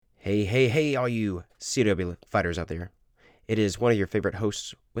Hey, all you CW fighters out there. It is one of your favorite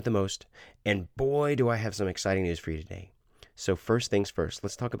hosts with the most, and boy, do I have some exciting news for you today. So, first things first,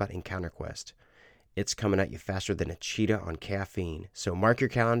 let's talk about Encounter Quest. It's coming at you faster than a cheetah on caffeine, so mark your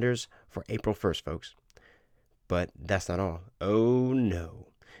calendars for April 1st, folks. But that's not all. Oh no.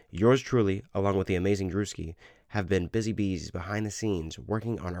 Yours truly, along with the amazing Drewski, have been busy bees behind the scenes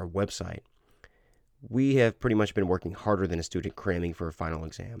working on our website. We have pretty much been working harder than a student cramming for a final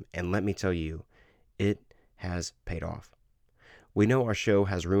exam, and let me tell you, it has paid off. We know our show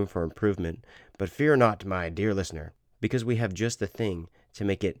has room for improvement, but fear not, my dear listener, because we have just the thing to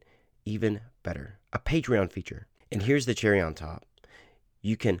make it even better, a Patreon feature. And here's the cherry on top.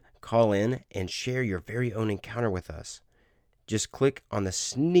 You can call in and share your very own encounter with us. Just click on the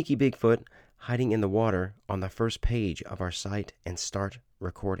sneaky Bigfoot hiding in the water on the first page of our site and start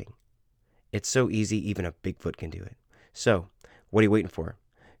recording. It's so easy, even a Bigfoot can do it. So, what are you waiting for?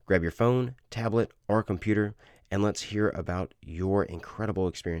 Grab your phone, tablet, or computer, and let's hear about your incredible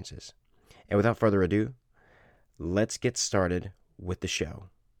experiences. And without further ado, let's get started with the show.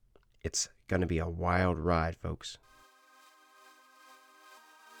 It's going to be a wild ride, folks.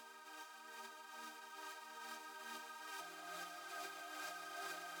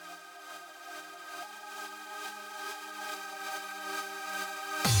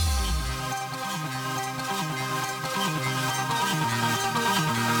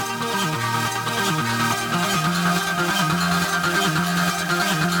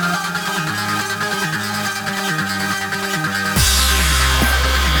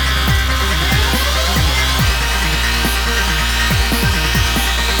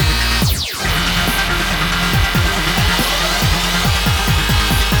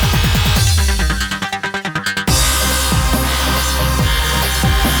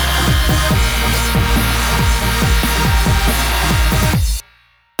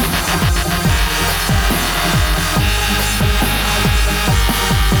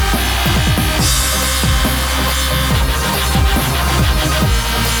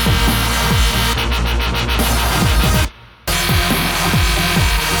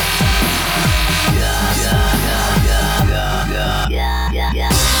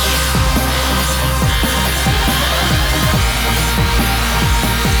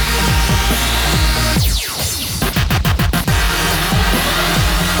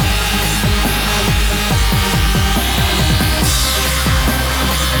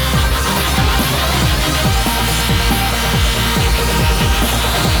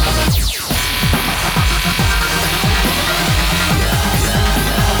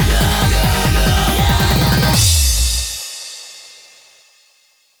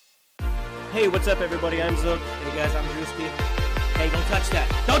 Hey, what's up, everybody? I'm Zook. Hey, guys, I'm Drewski. Hey, don't touch that!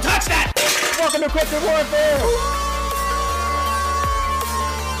 Don't touch that! Welcome to Cryptid Warfare!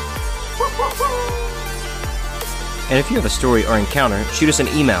 And if you have a story or encounter, shoot us an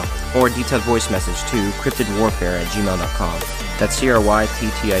email or a detailed voice message to cryptidwarfare@gmail.com. That's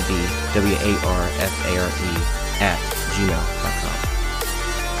CRYPTIDWARFARE@gmail.com.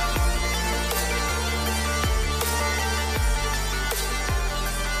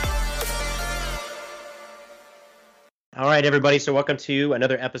 All right, everybody. So welcome to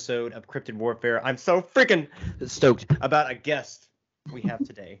another episode of Cryptid Warfare. I'm so freaking stoked about a guest we have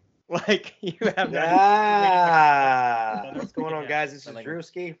today. Like, you have no idea. What's going on, guys? This is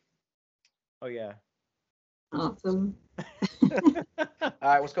Drewski. Oh, yeah. Awesome. All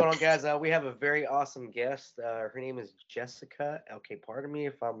right, what's going on, guys? We have a very awesome guest. Her name is Jessica. Okay, pardon me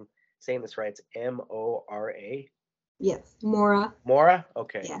if I'm saying this right. It's Mora. Yes, Mora. Mora?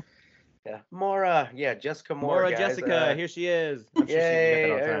 Okay. Yeah. Mora. Yeah, Jessica Mora. Mora guys. Jessica, here she is. I'm sure Yay! she can get that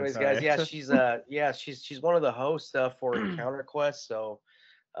all the time, Anyways, sorry. guys, she's one of the hosts for Encounter Quest. So,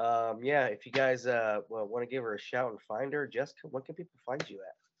 if you guys want to give her a shout and find her, Jessica, what can people find you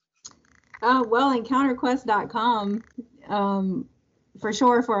at? Well, EncounterQuest.com, for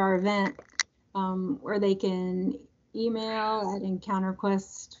sure, for our event, or they can email at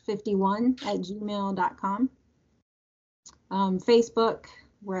EncounterQuest51@gmail.com. Facebook,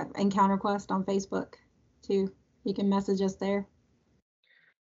 we're at EncounterQuest on Facebook too. You can message us there.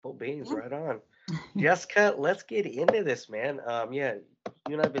 Oh, beans, Yeah. right on. Jessica, let's get into this, man. You and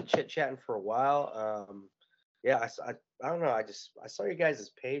I have been chit-chatting for a while. I don't know. I saw you guys'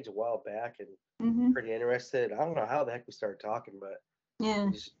 page a while back and pretty interested. I don't know how the heck we started talking, but Yeah.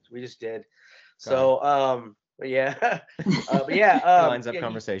 we just did. So, but yeah, lines up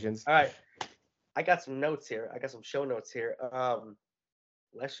conversations. All right, I got some notes here. I got some show notes here.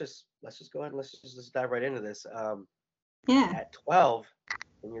 Let's just go ahead and let's dive right into this. Yeah. At 12,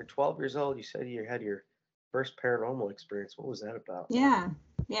 when you're 12 years old, you said you had your first paranormal experience. What was that about? Yeah.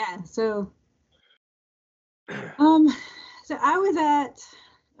 Yeah. So so I was at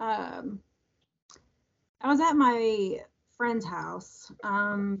my friend's house.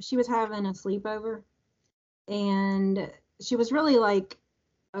 She was having a sleepover, and she was really like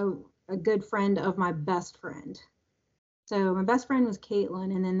a good friend of my best friend. So my best friend was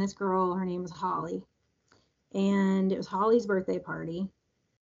Caitlin, and then this girl, her name was Holly, and it was Holly's birthday party.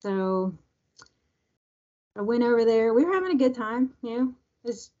 So I went over there. We were having a good time,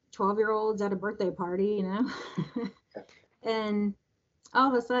 as 12-year-olds at a birthday party, And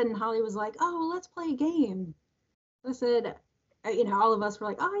all of a sudden, Holly was like, "Oh, well, let's play a game." I said, all of us were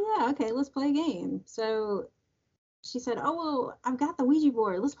like, "Oh yeah, okay, let's play a game." So she said, "Oh well, I've got the Ouija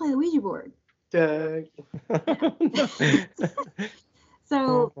board. Let's play the Ouija board."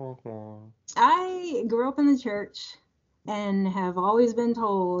 So I grew up in the church and have always been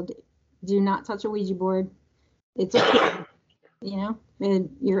told, "Do not touch a Ouija board. It's a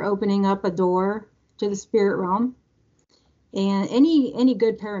you're opening up a door to the spirit realm." And any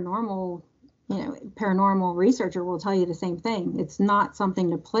good paranormal researcher will tell you the same thing. It's not something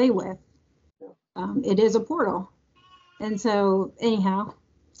to play with. It is a portal. And so anyhow,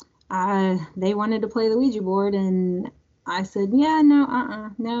 they wanted to play the Ouija board, and I said, yeah,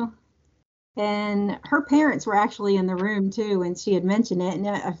 no, no. And her parents were actually in the room too, and she had mentioned it, and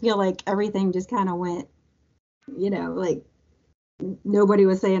I feel like everything just kind of went, like nobody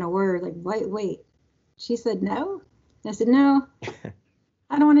was saying a word. Like, wait. She said no. I said, no,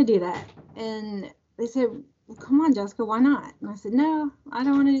 I don't want to do that. And they said, well, come on, Jessica, why not? And I said, no, I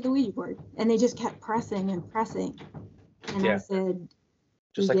don't want to do the Ouija board. And they just kept pressing and pressing. And I said,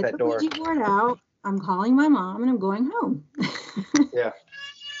 just like that door. Get the Ouija board out. I'm calling my mom and I'm going home. Yeah.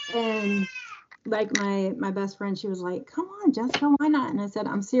 And like my best friend, she was like, come on, Jessica, why not? And I said,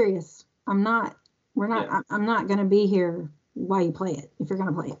 I'm serious. I'm not going to be here while you play it, if you're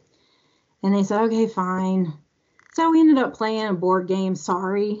going to play it. And they said, okay, fine. So we ended up playing a board game,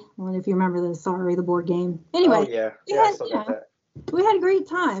 Sorry. Well, if you remember the board game. Anyway, I still got that. We had a great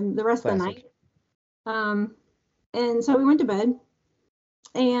time the rest of the night. And so we went to bed.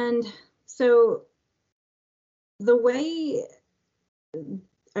 And so the way, all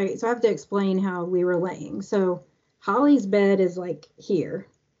right, so I have to explain how we were laying. So Holly's bed is like here,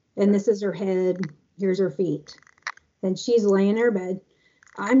 and this is her head. Here's her feet. And she's laying in her bed.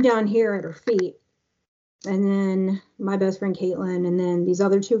 I'm down here at her feet. And then my best friend Caitlin, and then these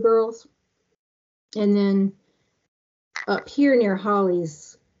other two girls. And then up here near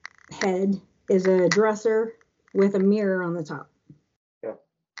Holly's head is a dresser with a mirror on the top. Yeah.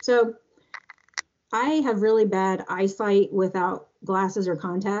 So I have really bad eyesight without glasses or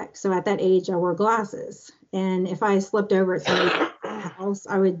contacts. So at that age, I wore glasses. And if I slept over at somebody's house,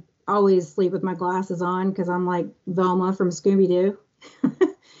 I would always sleep with my glasses on because I'm like Velma from Scooby-Doo.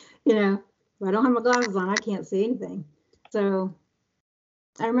 If I don't have my glasses on, I can't see anything. So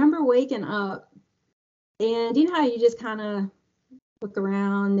I remember waking up, and you know how you just kind of look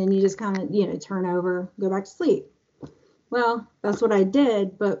around and you just kind of, turn over, go back to sleep. Well, that's what I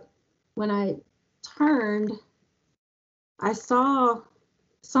did. But when I turned, I saw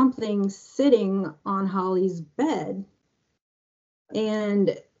something sitting on Holly's bed.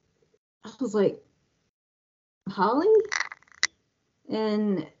 And I was like, Holly?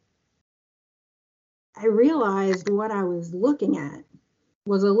 And I realized what I was looking at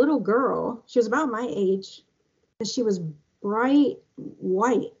was a little girl. She was about my age, and she was bright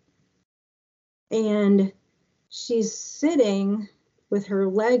white. And she's sitting with her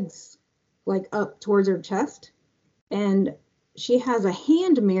legs like up towards her chest. And she has a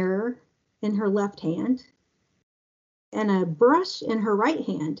hand mirror in her left hand and a brush in her right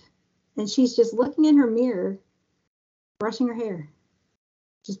hand. And she's just looking in her mirror, brushing her hair,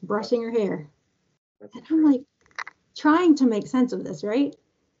 just brushing her hair. And I'm like trying to make sense of this, right?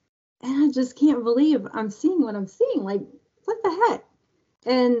 And I just can't believe I'm seeing what I'm seeing. Like, what the heck?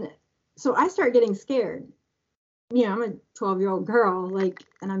 And so I start getting scared. I'm a 12-year-old girl,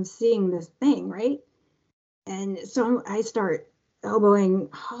 and I'm seeing this thing, right? And so I start elbowing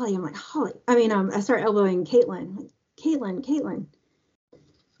Holly. I'm like, Holly. I start elbowing Caitlin. Like, Caitlin.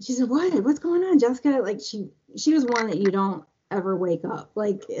 She said, what's going on, Jessica? Like, she was one that you don't ever wake up,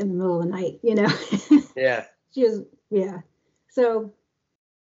 like, in the middle of the night, Yeah. She was, yeah. So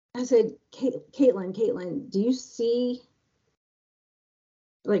I said, Caitlin, do you see,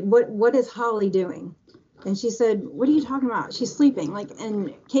 like, what is Holly doing? And she said, what are you talking about? She's sleeping. Like,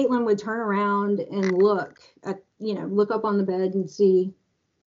 and Caitlin would turn around and look up on the bed and see.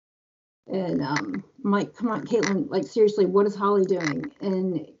 And I'm like, come on, Caitlin, like, seriously, what is Holly doing?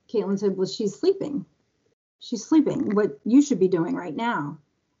 And Caitlin said, well, she's sleeping. She's sleeping. What you should be doing right now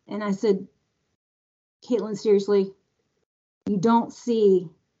And I said, Caitlin, seriously, you don't see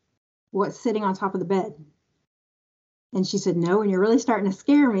what's sitting on top of the bed? And she said, no, and you're really starting to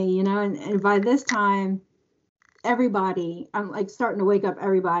scare me, you know. And by this time, everybody, I'm like starting to wake up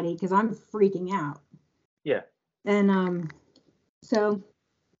everybody because I'm freaking out. Yeah. And so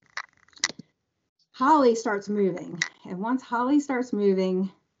Holly starts moving. And once Holly starts moving,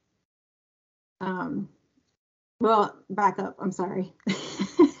 well, back up, I'm sorry.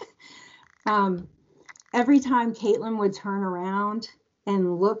 Every time Caitlin would turn around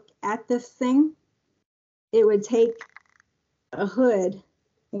and look at this thing, it would take a hood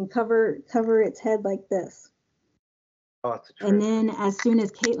and cover its head like this. Oh, that's a trick. And then as soon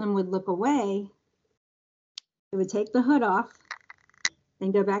as Caitlin would look away, it would take the hood off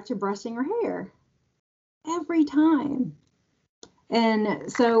and go back to brushing her hair. Every time.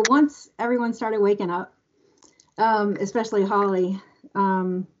 And so once everyone started waking up, especially Holly,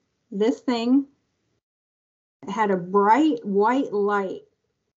 this thing had a bright white light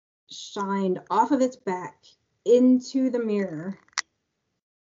shined off of its back into the mirror,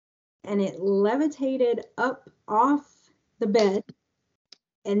 and it levitated up off the bed,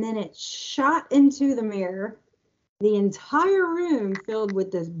 and then it shot into the mirror. The entire room filled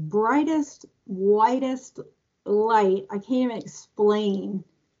with this brightest, whitest light. I can't even explain.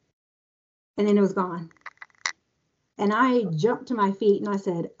 And then it was gone. And I jumped to my feet and I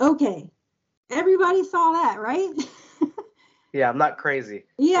said, okay, everybody saw that, right? Yeah, I'm not crazy.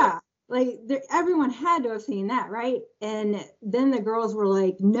 Yeah, like everyone had to have seen that, right? And then the girls were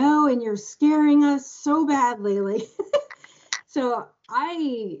like, no, and you're scaring us so badly. Like, so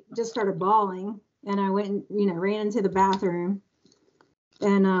I just started bawling, and I went and, ran into the bathroom.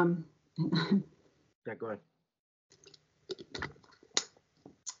 And Yeah, go ahead.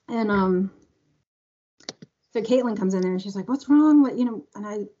 And so Caitlin comes in there and she's like, what's wrong? What,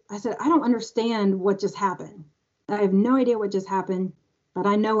 and I said, I don't understand what just happened. I have no idea what just happened, but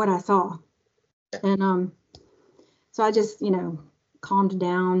I know what I saw. And so I just, calmed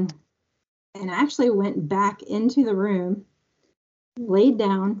down and actually went back into the room, laid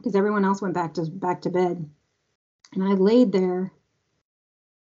down because everyone else went back to bed. And I laid there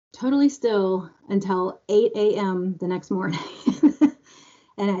totally still until 8 a.m. the next morning.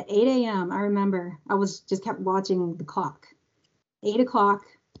 And at 8 a.m., I remember I just kept watching the clock. 8 o'clock,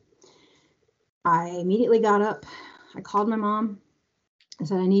 I immediately got up. I called my mom. I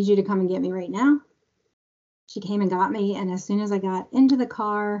said, I need you to come and get me right now. She came and got me. And as soon as I got into the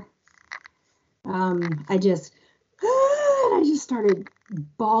car, I just started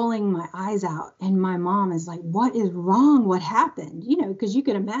bawling my eyes out. And my mom is like, what is wrong? What happened? Because you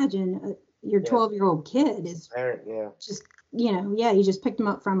can imagine your 12-year-old kid is just, you just picked them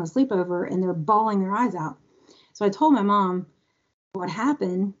up from a sleepover and they're bawling their eyes out. So I told my mom what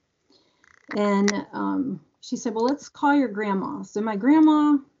happened. And she said, well, let's call your grandma. So my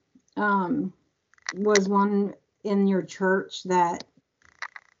grandma was one in your church, that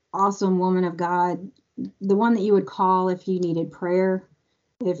awesome woman of God, the one that you would call if you needed prayer,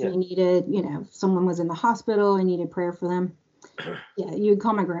 if you needed, if someone was in the hospital and needed prayer for them. Yeah, you would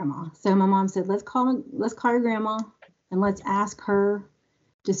call my grandma. So my mom said, let's call your grandma and let's ask her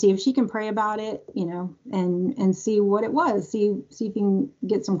to see if she can pray about it, and see what it was, see if you can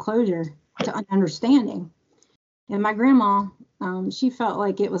get some closure to understanding. And my grandma, she felt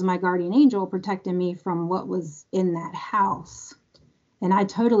like it was my guardian angel protecting me from what was in that house. And I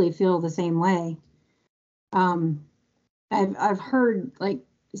totally feel the same way. I've heard, like,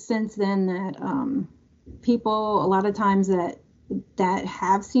 since then that people a lot of times that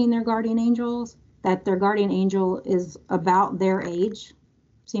have seen their guardian angels, that their guardian angel is about their age,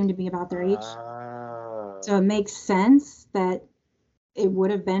 seem to be about their age. So it makes sense that it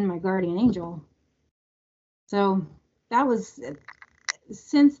would have been my guardian angel. So that was,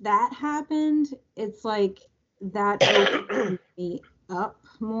 since that happened, it's like that opened me up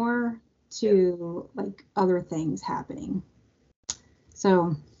more to like other things happening.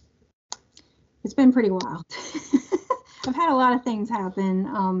 So it's been pretty wild. I've had a lot of things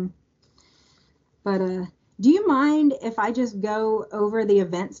happen. But do you mind if I just go over the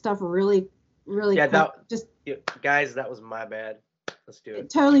event stuff really quick? Guys, that was my bad. Let's do it.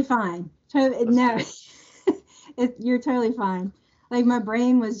 Totally fine. No, you're totally fine. Like, my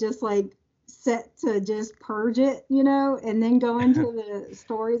brain was just like set to just purge it, and then go into the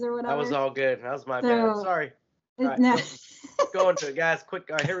stories or whatever. That was all good. That was my bad. Sorry. All right, no. Go into it, guys. Quick.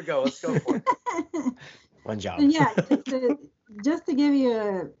 All right, here we go. Let's go for it. One job. Yeah, just to give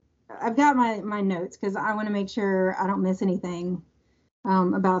you I've got my notes because I want to make sure I don't miss anything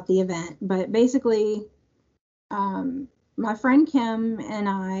about the event. But basically, my friend Kim and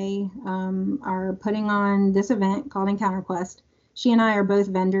I are putting on this event called Encounter Quest. She and I are both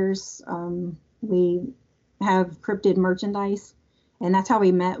vendors. We have cryptid merchandise, and that's how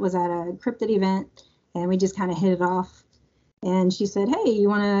we met, was at a cryptid event, and we just kind of hit it off. And she said, hey,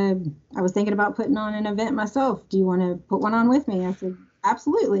 I was thinking about putting on an event myself. Do you want to put one on with me? I said,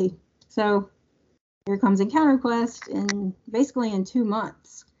 absolutely. So here comes Encounter Quest, and basically in 2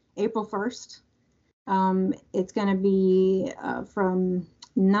 months, April 1st. It's going to be from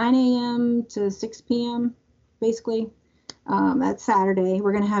 9 a.m. to 6 p.m. basically. That's Saturday.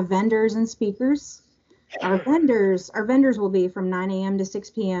 We're going to have vendors and speakers. Our vendors will be from 9 a.m. to 6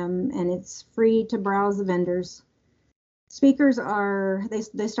 p.m. and it's free to browse the vendors. Speakers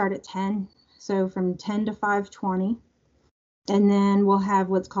they start at 10, so from 10 to 5:20. And then we'll have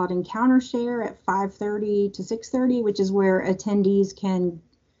what's called Encounter Share at 5:30 to 6:30, which is where attendees can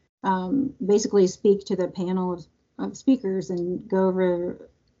basically speak to the panel of speakers and go over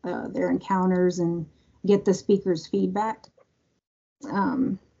their encounters and get the speakers' feedback.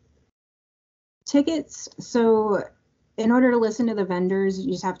 Tickets. So in order to listen to the vendors,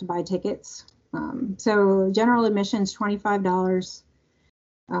 you just have to buy tickets. So general admission's $25.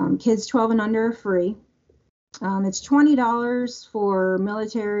 Kids 12 and under are free. It's $20 for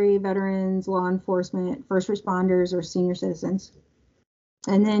military, veterans, law enforcement, first responders, or senior citizens.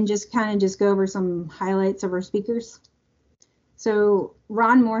 And then just go over some highlights of our speakers. So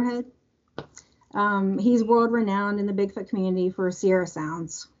Ron Moorhead, he's world renowned in the Bigfoot community for Sierra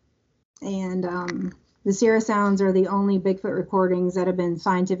Sounds. And the Sierra Sounds are the only Bigfoot recordings that have been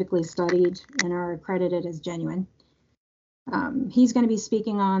scientifically studied and are accredited as genuine. He's going to be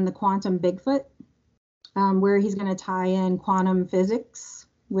speaking on the quantum Bigfoot, where he's going to tie in quantum physics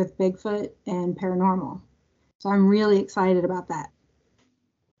with Bigfoot and paranormal. So I'm really excited about that.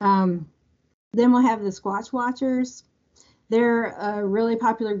 Then we'll have the Squatch Watchers. They're a really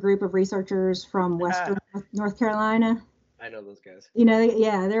popular group of researchers from Western North Carolina. I know those guys.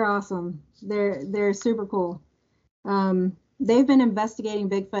 Yeah, they're awesome. They're super cool. They've been investigating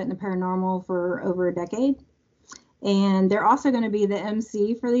Bigfoot and the paranormal for over a decade. And they're also going to be the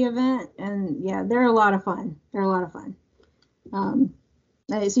MC for the event. And yeah, they're a lot of fun. So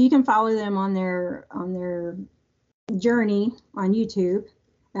you can follow them on their journey on YouTube,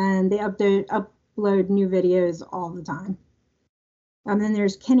 and they upload new videos all the time. And then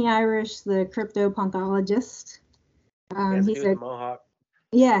there's Kenny Irish, the crypto-punkologist. He's a Mohawk.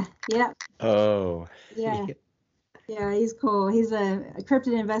 Yeah. Oh. Yeah. Yeah, he's cool. He's a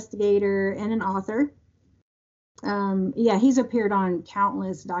cryptid investigator and an author. He's appeared on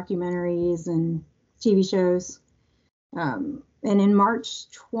countless documentaries and TV shows. And in March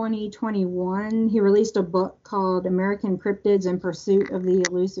 2021, he released a book called American Cryptids in Pursuit of the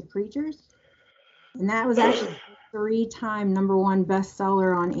Elusive Creatures. And that was actually a 3-time #1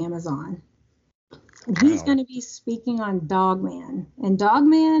 bestseller on Amazon. And he's going to be speaking on Dogman. And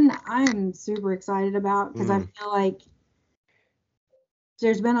Dogman, I'm super excited about because I feel like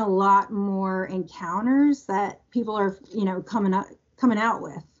there's been a lot more encounters that people are, coming out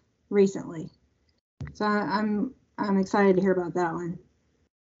with recently. So I'm excited to hear about that one.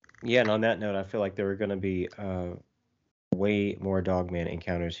 Yeah, and on that note, I feel like there are going to be way more Dogman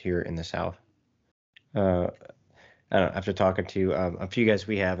encounters here in the South. I don't know, after talking to a few guys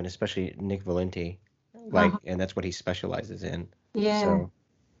we have, and especially Nick Valenti, and that's what he specializes in. Yeah.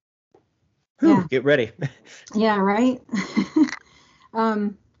 So, get ready. Yeah, right.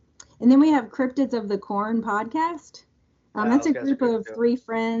 And then we have Cryptids of the Corn podcast. That's a group of 3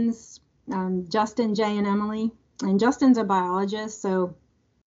 friends, Justin, Jay, and Emily. And Justin's a biologist, so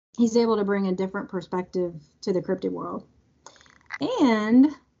he's able to bring a different perspective to the cryptid world. And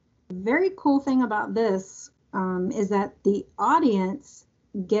the very cool thing about this is that the audience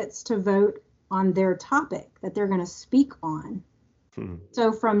gets to vote on their topic that they're going to speak on.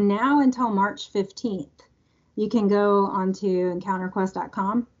 So from now until March 15th, you can go onto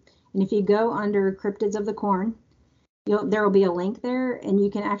encounterquest.com. And if you go under Cryptids of the Corn, there will be a link there, and you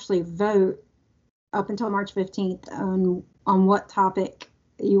can actually vote up until March 15th on what topic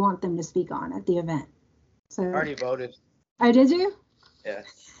you want them to speak on at the event. So I already voted. Oh, did you? Yeah.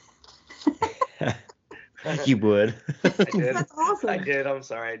 You would. I did. That's awesome. I did. I'm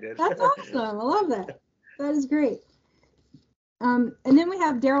sorry, I did. That's awesome. I love that. That is great. And then we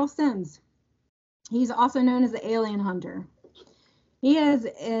have Daryl Sims. He's also known as the Alien Hunter. He has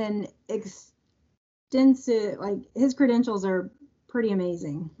an extensive, his credentials are pretty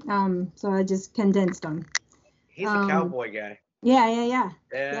amazing. So I just condensed them. He's a cowboy guy. Yeah.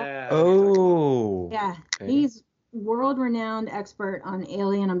 Oh. Yeah. He's world-renowned expert on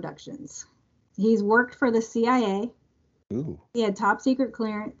alien abductions. He's worked for the CIA, Ooh. He had top secret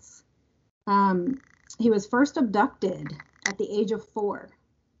clearance. He was first abducted at the age of 4.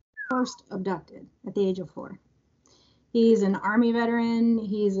 First abducted at the age of 4. He's an Army veteran.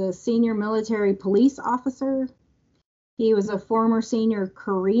 He's a senior military police officer. He was a former senior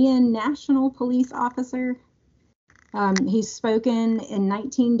Korean national police officer. He's spoken in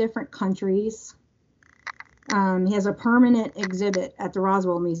 19 different countries. He has a permanent exhibit at the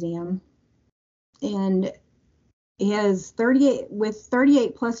Roswell Museum. And he has 38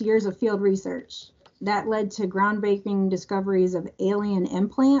 plus years of field research that led to groundbreaking discoveries of alien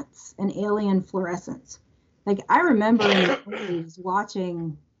implants and alien fluorescence. Like, I remember in the 80s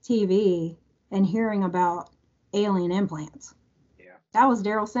watching TV and hearing about alien implants. Yeah. That was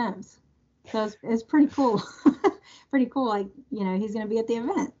Daryl Sims. So it's pretty cool. Pretty cool. Like, you know, he's going to be at the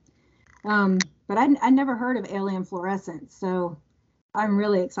event. But I never heard of alien fluorescence. So I'm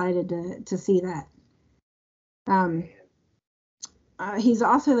really excited to see that. He's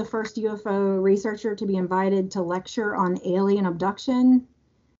also the first UFO researcher to be invited to lecture on alien abduction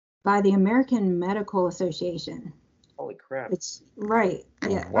by the American Medical Association. Holy crap. It's right.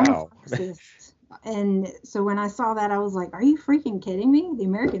 Yeah. Oh, wow. I'm a pharmacist. And so when I saw that, I was like, are you freaking kidding me? The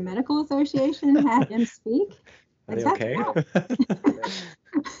American Medical Association had him speak? Are they okay?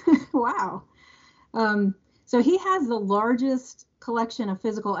 Wow. So he has the largest collection of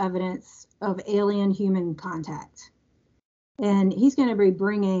physical evidence of alien human contact. And he's going to be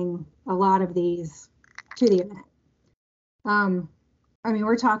bringing a lot of these to the event. I mean,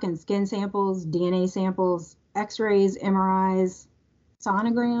 we're talking skin samples, DNA samples, X-rays, MRIs,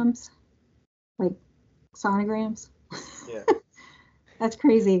 sonograms. Like sonograms. Yeah. That's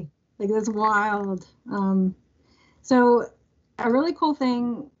crazy. Like, that's wild. So a really cool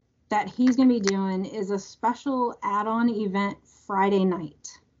thing that he's going to be doing is a special add-on event Friday night.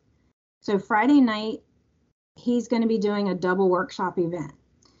 So Friday night, he's going to be doing a double workshop event.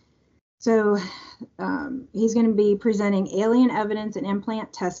 So he's going to be presenting alien evidence and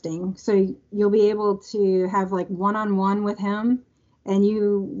implant testing. So you'll be able to have like one-on-one with him, and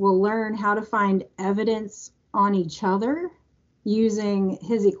you will learn how to find evidence on each other using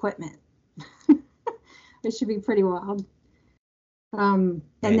his equipment. It should be pretty wild. And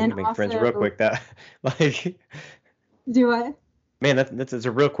Man, then you make also, friends real quick. That like, do what? man, that's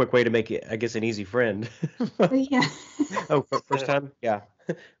a real quick way to make it, I guess, an easy friend. Yeah. Oh, first time? Yeah.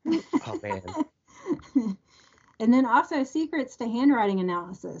 Oh man. And then also secrets to handwriting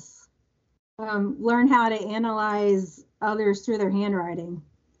analysis. Learn how to analyze others through their handwriting.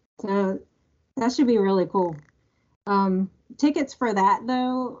 So that should be really cool. Tickets for that,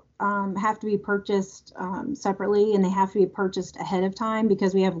 though, have to be purchased separately, and they have to be purchased ahead of time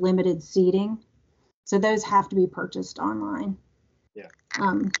because we have limited seating. So those have to be purchased online. Yeah.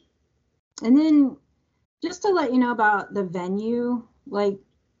 And then just to let you know about the venue, like,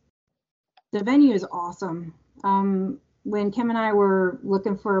 the venue is awesome. When Kim and I were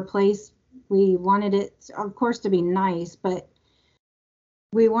looking for a place, we wanted it, of course, to be nice, but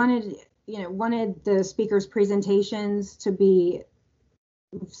we wanted the speakers' presentations to be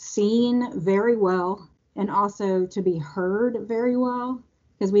seen very well and also to be heard very well,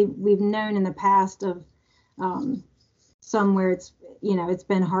 because we've known in the past of somewhere it's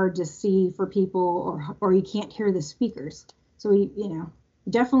been hard to see for people, or you can't hear the speakers. So we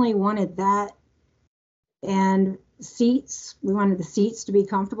definitely wanted that. And seats, we wanted the seats to be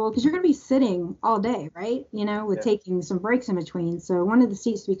comfortable, because you're going to be sitting all day, right? With taking some breaks in between. So I wanted the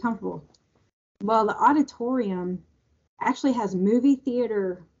seats to be comfortable. Well, the auditorium actually has a movie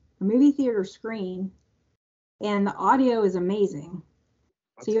theater screen, and the audio is amazing.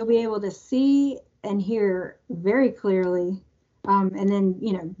 So you'll be able to see and hear very clearly, and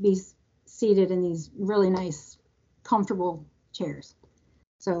then be seated in these really nice, comfortable chairs.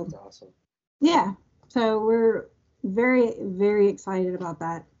 So That's awesome. Yeah, so we're very, very excited about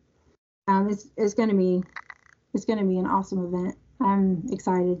that. It's going to be an awesome event. I'm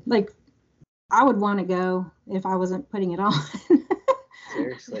excited. Like, I would want to go if I wasn't putting it on.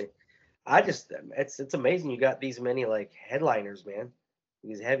 Seriously. It's amazing you got these many like headliners, man.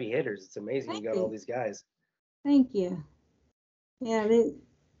 These heavy hitters. It's amazing you got all these guys. Thank you. Yeah,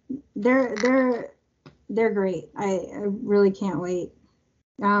 they're great. I really can't wait.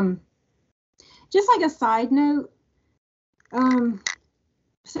 Just like a side note,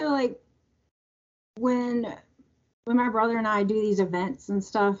 so like when my brother and I do these events and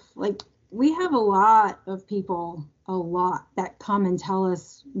stuff, like, we have a lot of people that come and tell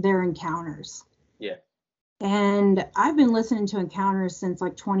us their encounters. Yeah. And I've been listening to encounters since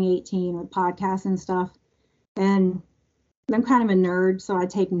like 2018 with podcasts and stuff. And I'm kind of a nerd, so I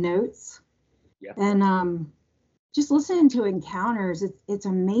take notes. Yeah. And just listening to encounters, it's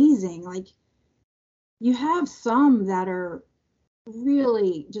amazing. Like, you have some that are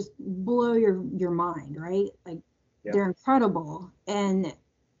really just blow your mind, right? Like, they're incredible, and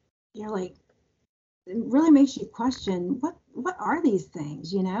you're like, it really makes you question what are these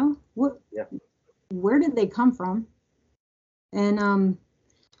things, where did they come from? And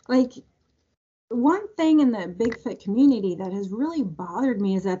like, one thing in the Bigfoot community that has really bothered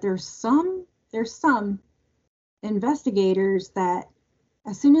me is that there's some investigators that,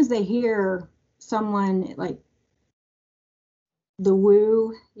 as soon as they hear someone like the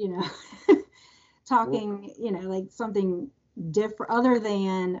woo, talking, like something different other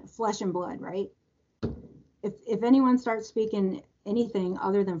than flesh and blood, right? If anyone starts speaking anything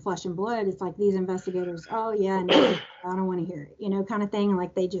other than flesh and blood, it's like these investigators, oh yeah, no, I don't want to hear it, kind of thing.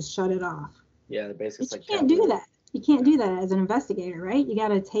 Like, they just shut it off. Yeah, basically. But you can't do that. You can't do that as an investigator, right? You got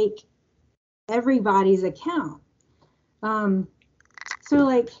to take everybody's account. So,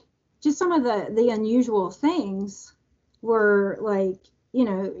 like, just some of the unusual things were like,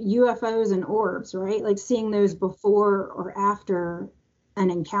 UFOs and orbs, right? Like, seeing those before or after an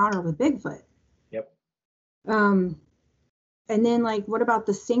encounter with Bigfoot. Yep. And then, like, what about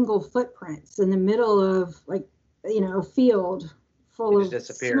the single footprints in the middle of, like, a field full of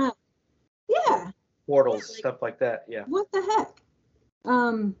smoke? Yeah. Portals, like, stuff like that. Yeah. What the heck?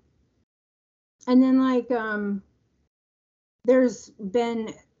 And then, like, there's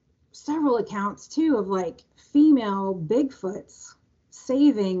been several accounts too of like female Bigfoots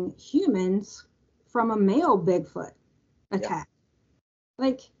saving humans from a male Bigfoot attack. Yep.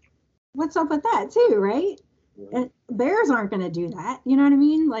 Like, what's up with that too, right? Mm-hmm. And bears aren't going to do that. You know what I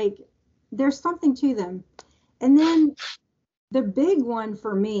mean? Like, there's something to them. And then the big one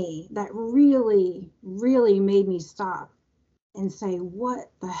for me that really, really made me stop and say,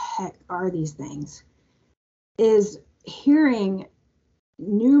 what the heck are these things? Is hearing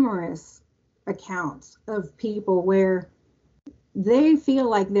numerous accounts of people where they feel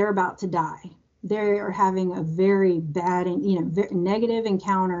like they're about to die. They are having a very bad and negative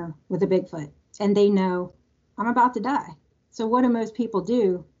encounter with a Bigfoot, and they know, I'm about to die. So what do most people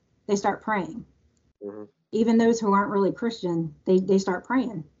do? They start praying. Mm-hmm. Even those who aren't really Christian, they start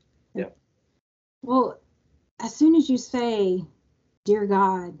praying. Yeah. Well, as soon as you say, dear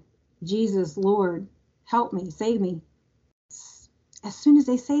God, Jesus, Lord, help me, save me, as soon as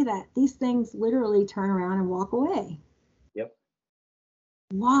they say that, these things literally turn around and walk away. Yep.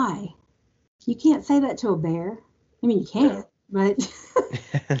 Why? You can't say that to a bear. I mean, you can, but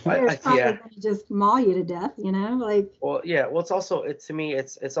bear's probably going to just maul you to death, like. Well, yeah. Well, it's also, to me,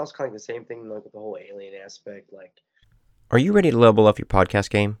 it's also kind of the same thing, like, with the whole alien aspect. Like, are you ready to level up your podcast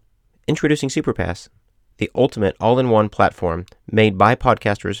game? Introducing SuperPass, the ultimate all-in-one platform made by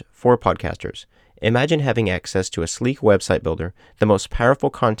podcasters for podcasters. Imagine having access to a sleek website builder, the most powerful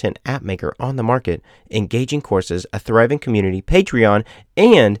content app maker on the market, engaging courses, a thriving community, Patreon,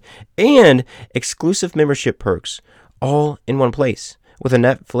 and exclusive membership perks, all in one place. With a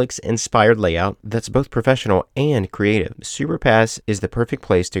Netflix-inspired layout that's both professional and creative, SuperPass is the perfect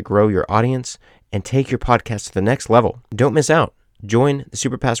place to grow your audience and take your podcast to the next level. Don't miss out. Join the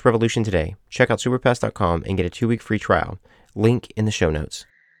SuperPass revolution today. Check out superpass.com and get a 2-week free trial. Link in the show notes.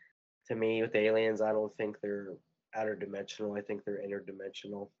 To me, with aliens, I don't think they're outer dimensional. I think they're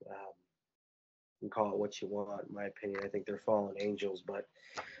interdimensional. You can call it what you want. In my opinion, I think they're fallen angels. But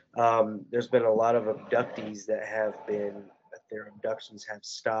there's been a lot of abductees that their abductions have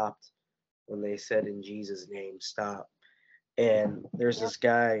stopped when they said, in Jesus' name, stop. And there's this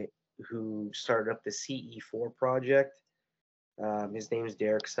guy who started up the CE4 project. His name's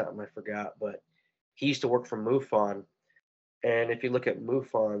Derek something, I forgot, but he used to work for MUFON. And if you look at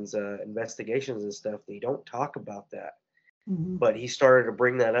MUFON's investigations and stuff, they don't talk about that. Mm-hmm. But he started to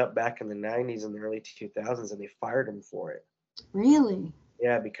bring that up back in the 90s and the early 2000s, and they fired him for it. Really?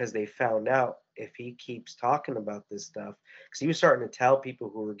 Yeah, because they found out if he keeps talking about this stuff, because he was starting to tell people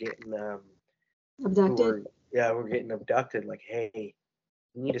who were getting abducted. We're getting abducted. Like, hey,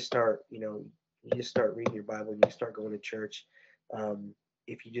 you need to start, reading your Bible. You need to start going to church.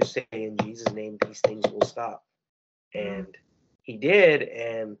 If you just say in Jesus' name, these things will stop. And he did,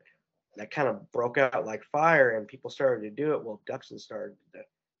 and that kind of broke out like fire, and people started to do it. Well, abductions started to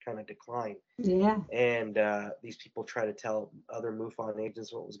kind of decline. Yeah. And these people try to tell other MUFON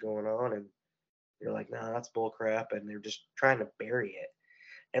agents what was going on, and they're like, "Nah, that's bull crap," and they're just trying to bury it.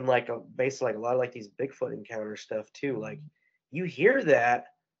 And like basically, like a lot of like these Bigfoot encounter stuff too. Like, you hear that,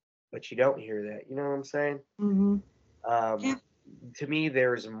 but you don't hear that. You know what I'm saying? Mm-hmm. Yeah. To me,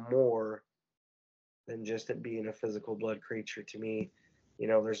 there's more than just it being a physical blood creature. To me,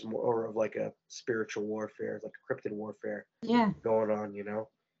 there's more of like a spiritual warfare, like a cryptid warfare Yeah. going on,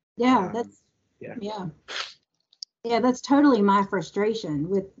 Yeah. Um, That's, yeah. yeah. Yeah, that's totally my frustration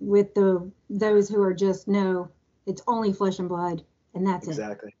with those who are just, no, it's only flesh and blood and that's it.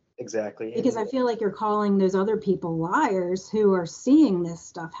 Exactly. Because I feel like you're calling those other people liars who are seeing this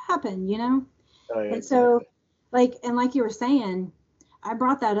stuff happen, Oh, yeah, And so, exactly. like you were saying, I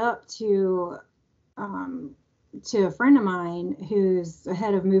brought that up to a friend of mine who's the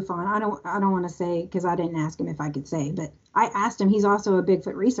head of MUFON. I don't want to say, because I didn't ask him if I could say, but I asked him. He's also a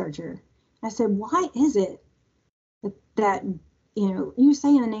Bigfoot researcher. I said, why is it that you say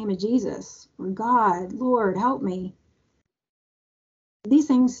in the name of Jesus or God, Lord, help me, these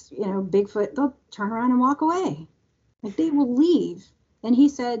things, Bigfoot, they'll turn around and walk away, like they will leave. And he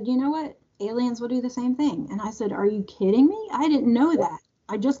said, you know what, aliens will do the same thing. And I said, are you kidding me? I didn't know that.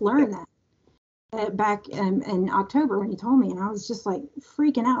 I just learned that back in October when he told me, and I was just like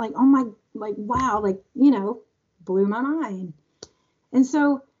freaking out, like, oh my, like, wow, like, blew my mind. And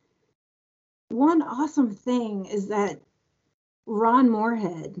so one awesome thing is that Ron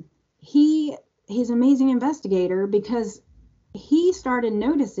Moorhead, he's an amazing investigator, because he started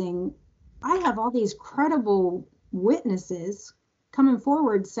noticing, I have all these credible witnesses coming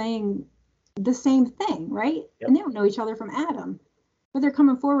forward saying the same thing, right? Yep. And they don't know each other from Adam, but they're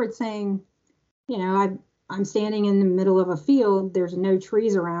coming forward saying, I'm standing in the middle of a field, there's no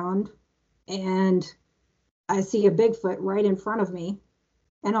trees around, and I see a Bigfoot right in front of me,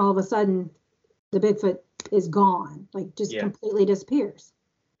 and all of a sudden the Bigfoot is gone, like just completely disappears.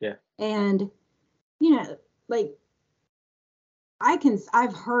 Yeah. And like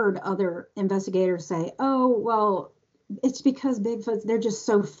I've heard other investigators say, oh, well, it's because Bigfoots, they're just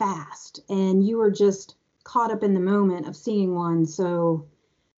so fast and you were just caught up in the moment of seeing one, so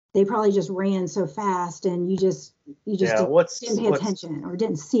they probably just ran so fast and you just didn't pay attention or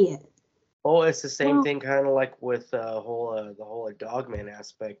didn't see it. Oh, it's the same thing, kind of like with the whole Dogman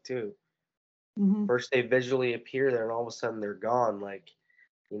aspect too. Mm-hmm. First they visually appear there, and all of a sudden they're gone. Like,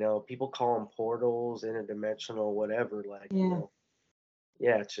 people call them portals, interdimensional, whatever. Like,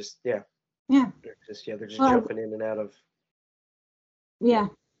 it's just they're just jumping in and out of. Yeah,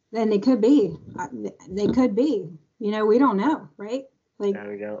 and they could be. They could be. We don't know, right? Like,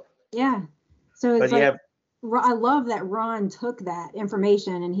 there we go. Yeah. So it's but like, I love that Ron took that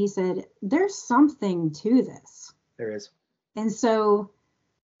information and he said, there's something to this. There is. And so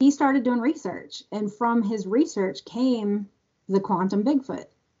he started doing research, and from his research came the Quantum Bigfoot.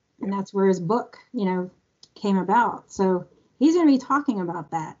 And that's where his book, came about. So he's going to be talking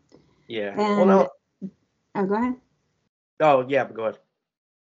about that. Yeah. And, oh, go ahead. Oh, yeah, but go ahead.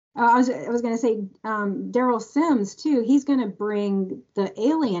 I was going to say, Daryl Sims too. He's going to bring the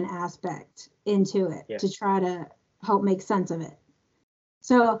alien aspect into it to try to help make sense of it.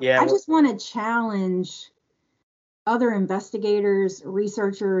 So I just want to challenge other investigators,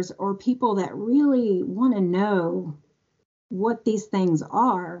 researchers, or people that really want to know what these things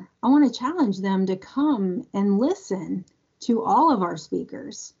are. I want to challenge them to come and listen to all of our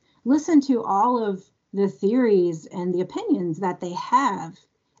speakers, listen to all of the theories and the opinions that they have,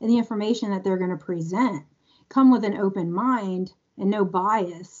 and the information that they're going to present. Come with an open mind and no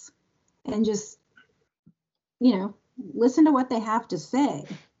bias, and just, listen to what they have to say.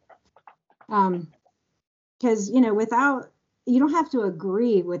 Because, you don't have to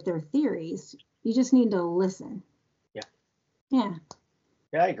agree with their theories. You just need to listen. Yeah. Yeah.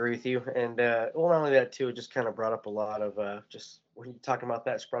 Yeah, I agree with you. And, not only that, too, it just kind of brought up a lot of, just when you're talking about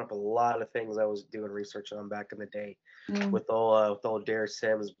that, it's brought up a lot of things I was doing research on back in the day. With old Dare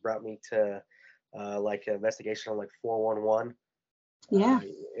Sims, brought me to, like, an investigation on, like, 411. Yeah.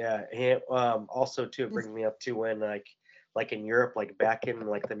 And, also, too, it brings me up to when, like in Europe, like back in,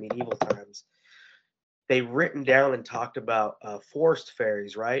 like, the medieval times, they've written down and talked about forest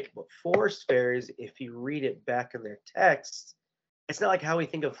fairies, right? But forest fairies, if you read it back in their texts, it's not like how we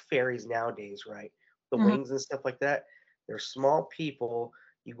think of fairies nowadays, right? The wings and stuff like that. They're small people.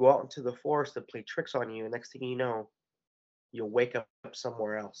 You go out into the forest to play tricks on you, and next thing you know, you'll wake up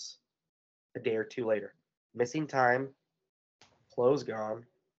somewhere else a day or two later. Missing time, clothes gone.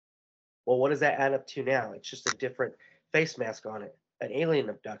 Well, what does that add up to now? It's just a different face mask on it. An alien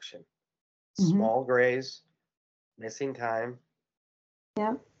abduction. Small grays, missing time.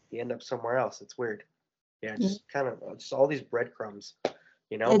 Yeah. You end up somewhere else. It's weird. Yeah, just kind of just all these breadcrumbs. But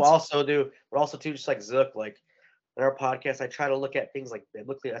also too, just like Zook, like in our podcast, I try to look at things like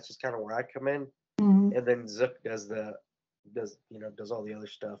biblically. That's just kind of where I come in, and then Zook does all the other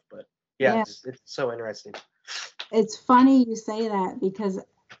stuff. But it's so interesting. It's funny you say that, because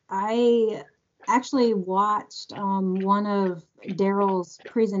I actually watched one of Daryl's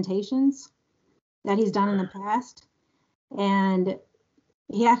presentations that he's done in the past, and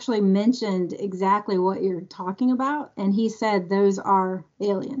he actually mentioned exactly what you're talking about, and he said those are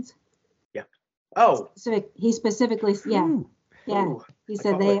aliens. Yeah. Oh. He specifically, yeah. Ooh. Yeah. Ooh, He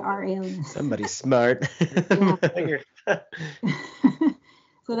said they are aliens. Somebody's smart.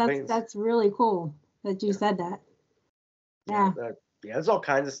 So that's really cool that you said that. Yeah. There's all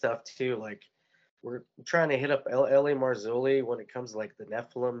kinds of stuff too. Like we're trying to hit up L.A. Marzulli when it comes to like the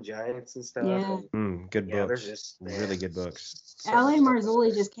Nephilim giants and stuff. Yeah. And, Good books. There's just really good books. L.A.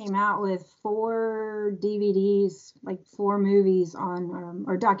 Marzulli just came out with 4 DVDs, like 4 movies on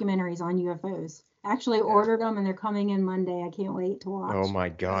or documentaries on UFOs. Actually ordered them and they're coming in Monday. I can't wait to watch. Oh my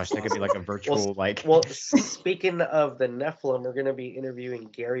gosh, that could be like a virtual Well, speaking of the Nephilim, we're going to be interviewing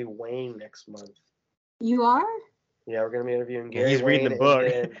Gary Wayne next month. You are? Yeah, we're going to be interviewing Gary He's Wayne. reading the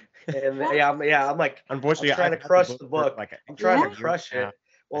book. I'm like, unfortunately, I'm trying to crush the book. I'm trying to crush it.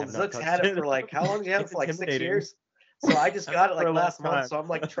 Well, Zook's had it for like, how long did you have it for? Like 6 years? So I just got it like last month. So I'm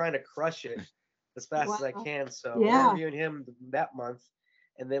like trying to crush it as fast as I can. So we're interviewing him that month.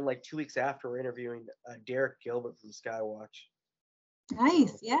 And then like 2 weeks after, we're interviewing Derek Gilbert from Skywatch.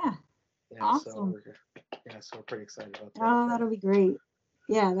 Nice, yeah. Awesome. So we're pretty excited about that. Oh, that'll be great.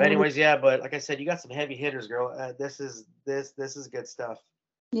 Yeah. But anyways, but like I said, you got some heavy hitters, girl. This is good stuff.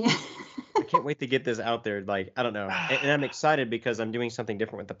 Yeah. I can't wait to get this out there. Like, I don't know. And I'm excited because I'm doing something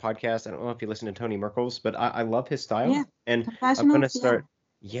different with the podcast. I don't know if you listen to Tony Merkel's, but I love his style. Yeah. And I'm going to start.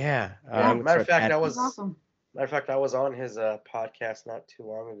 Yeah. Matter of fact, I was on his podcast not too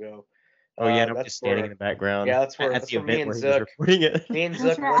long ago. Oh yeah, I'm just standing in the background. Yeah, that's where me and Zook. Me and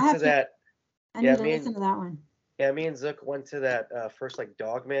Zook went to that. I need to listen to that one. Yeah, me and Zook went to that first like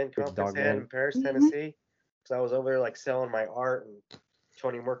Dogman conference they had in Paris, Tennessee. So I was over there like selling my art, and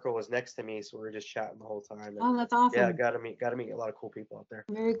Tony Merkel was next to me, so we were just chatting the whole time. And, that's awesome. Yeah, got to meet a lot of cool people out there.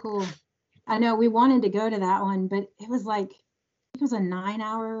 Very cool. I know we wanted to go to that one, but it was a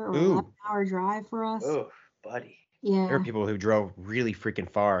 9-hour or 11-hour drive for us. Oh, buddy. Yeah. There are people who drove really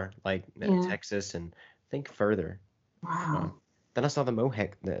freaking far, like Texas and I think further. Wow. Then I saw the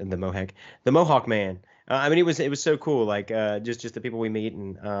Mohawk Man. I mean, it was so cool. Like just the people we meet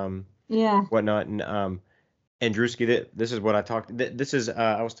and whatnot. And Drewski, this is what I talked. This is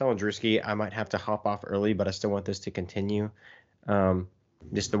I was telling Drewski I might have to hop off early, but I still want this to continue.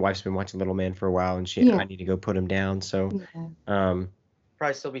 Just the wife's been watching Little Man for a while, and I need to go put him down. So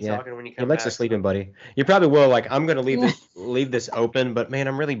probably still be talking when you come back. He likes to sleep in, buddy. You probably will. Like, I'm gonna leave this open, but man,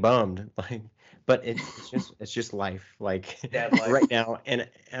 I'm really bummed. Like, but it's just life. Like right now, and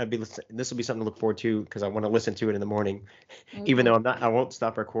this will be something to look forward to because I want to listen to it in the morning, even though I won't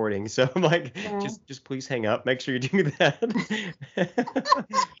stop recording. So I'm like, just please hang up. Make sure you do that.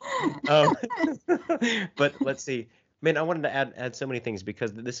 But let's see. Man, I wanted to add so many things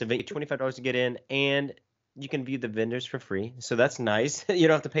because this event, $25 to get in, and you can view the vendors for free, so that's nice. You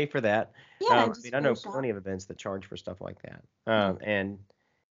don't have to pay for that. Yeah, I know plenty of events that charge for stuff like that. And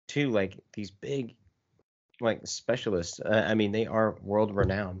two, like these big, like specialists. I mean, they are world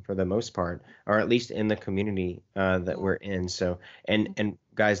renowned for the most part, or at least in the community that we're in. So, and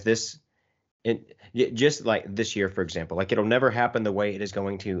guys, just like this year, for example, like it'll never happen the way it is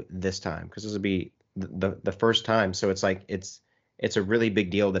going to this time because this will be the first time. So it's like it's a really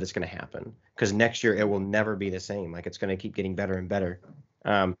big deal that it's going to happen because next year it will never be the same. Like it's going to keep getting better and better.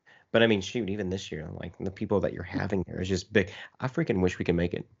 But I mean, shoot, even this year, like the people that you're having there is just big. I freaking wish we could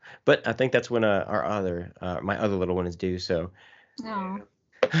make it, but I think that's when my other little one is due. So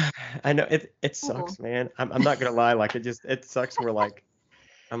I know it sucks, man. I'm not gonna lie, like it sucks.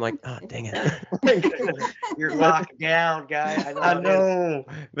 I'm like, oh, dang it. You're locked down, guy. I know.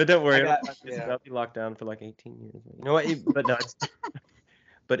 But don't worry. I'll be locked down for like 18 years. You know what? But no,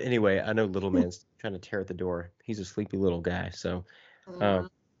 but anyway, I know little man's trying to tear at the door. He's a sleepy little guy. So,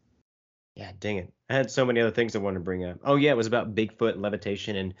 yeah, dang it. I had so many other things I wanted to bring up. Oh, yeah, it was about Bigfoot and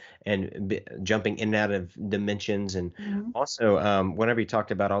levitation and jumping in and out of dimensions. And also, whenever you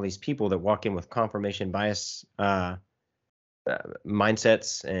talked about all these people that walk in with confirmation bias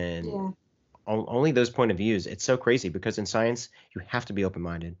mindsets and only those point of views, it's so crazy because in science you have to be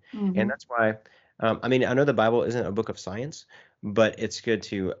open-minded, and that's why I mean, I know the Bible isn't a book of science, but it's good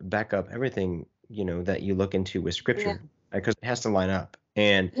to back up everything that you look into with scripture because it has to line up.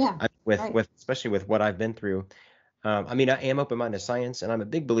 And with especially with what I've been through, I mean, I am open-minded to science, and I'm a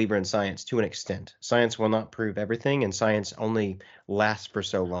big believer in science to an extent. Science will not prove everything, and science only lasts for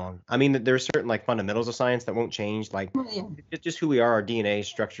so long. I mean, there are certain like fundamentals of science that won't change, like it's just who we are, our DNA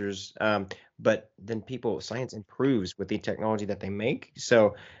structures. But then science improves with the technology that they make.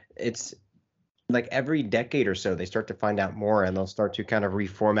 So it's like every decade or so, they start to find out more, and they'll start to kind of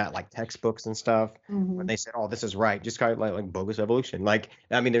reformat like textbooks and stuff. When they say, "Oh, this is right," just kind of like bogus evolution. Like,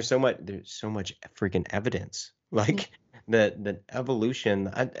 I mean, there's so much freaking evidence. Like the evolution.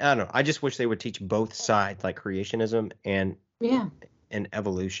 I don't know. I just wish they would teach both sides, like creationism Yeah. and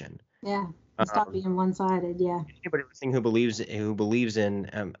evolution. Yeah. Stop being one-sided. Yeah. Anybody listening who believes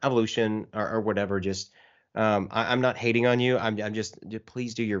in evolution or whatever, just I'm not hating on you. I'm just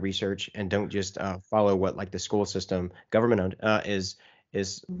please do your research and don't just follow what like the school system, government owned, is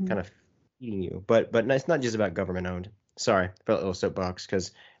kind of feeding you. But it's not just about government owned. Sorry, felt a little soapbox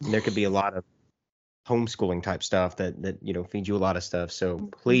because there could be a lot of homeschooling type stuff that feeds you a lot of stuff. So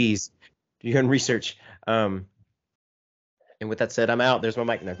please do your own research. And with that said, I'm out. There's my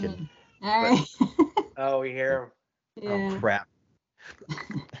mic. No kidding. All right. Oh, we hear him. Yeah. Oh crap.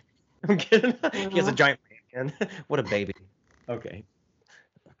 I'm kidding. He has a giant hand. What a baby. Okay.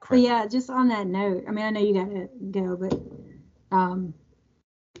 But Crap. yeah, just on that note, I mean, I know you gotta go, but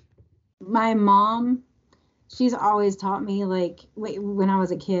my mom, she's always taught me, like, when I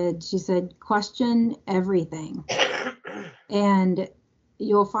was a kid, she said, question everything, and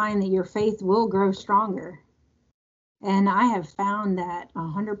you'll find that your faith will grow stronger. And I have found that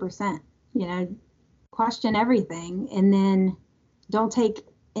 100%. Question everything, and then don't take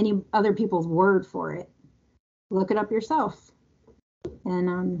any other people's word for it. Look it up yourself,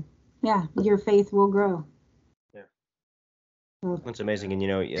 and yeah, your faith will grow. Yeah. So, That's amazing. And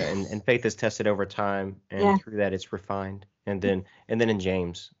and faith is tested over time, and through that it's refined. And then in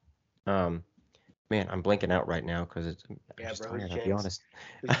James, man, I'm blanking out right now because I'm just bro. tired, I'll be honest.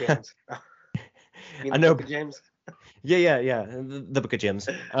 Who's James? I know. Book of James. Yeah. The book of James.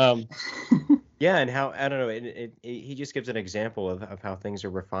 Yeah, and how I don't know. He just gives an example of how things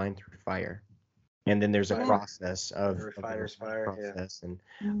are refined through fire, and then there's a process of The refiner's fire, process and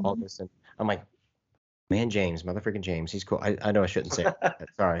all this. And I'm like, man, James, motherfucking James, he's cool. I know I shouldn't say that.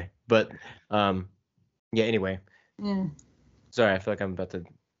 Sorry, but yeah. Anyway. Yeah. Sorry, I feel like I'm about to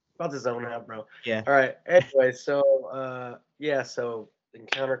zone out, bro. Yeah. All right. Anyway, so so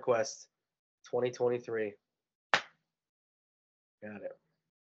Encounter Quest 2023. Got it.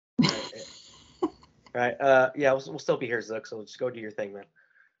 All right. Yeah, we'll still be here, Zook. So just go do your thing, man.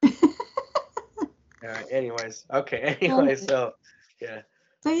 All right. Anyways. Okay. Anyway, so yeah.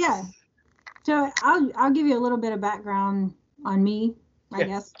 So yeah. So I'll give you a little bit of background on me, I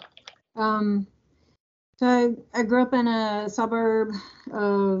guess. So I grew up in a suburb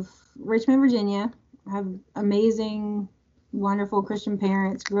of Richmond, Virginia. I have amazing, wonderful Christian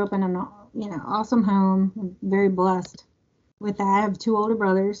parents. Grew up in an awesome home. I'm very blessed with that. I have 2 older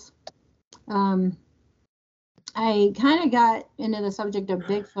brothers. I kind of got into the subject of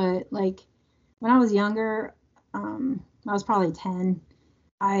Bigfoot, like when I was younger. I was probably 10.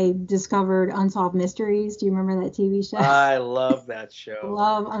 I discovered Unsolved Mysteries. Do you remember that TV show? I love that show.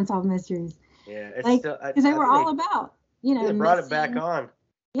 Love Unsolved Mysteries. Yeah, it's like, still because they were all about, They brought it back on.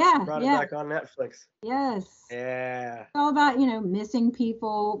 Yeah, brought it back on Netflix. Yes. Yeah. It's all about, missing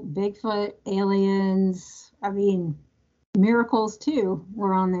people, Bigfoot, aliens. I mean, miracles too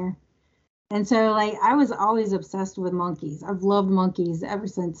were on there. And so, like, I was always obsessed with monkeys. I've loved monkeys ever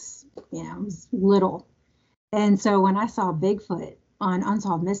since, I was little. And so when I saw Bigfoot on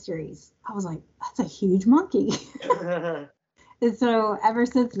Unsolved Mysteries, I was like, that's a huge monkey. And so ever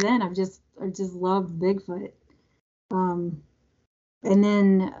since then, I've just loved Bigfoot. And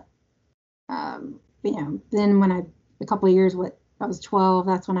then, then when a couple of years, I was 12,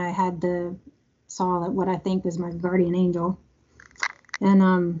 that's when I saw what I think was my guardian angel.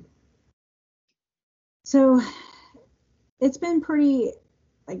 And, so it's been pretty,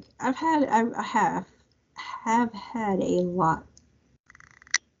 like, I have had a lot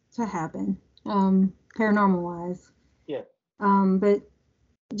to happen, paranormal wise. Yeah. But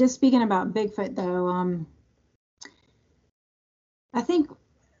just speaking about Bigfoot though, I think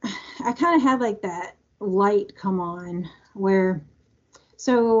I kind of had like that light come on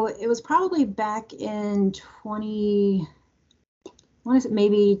so it was probably back in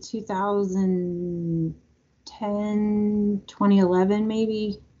maybe 2010, 2011,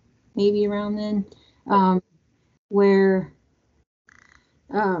 maybe around then, where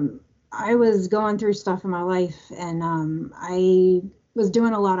I was going through stuff in my life, and I was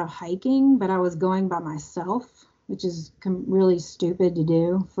doing a lot of hiking, but I was going by myself, which is really stupid to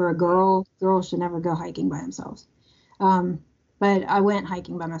do for a girl. Girls should never go hiking by themselves. But I went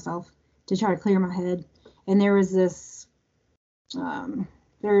hiking by myself to try to clear my head, and there was this there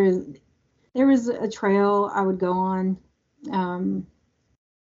was a trail I would go on.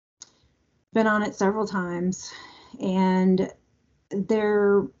 Been on it several times, and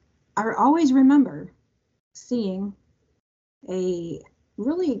there I always remember seeing a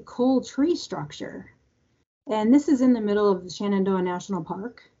really cool tree structure. And this is in the middle of Shenandoah National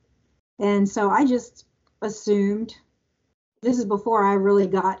Park. And so I just assumed, this is before I really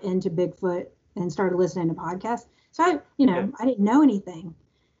got into Bigfoot and started listening to podcasts. So I didn't know anything.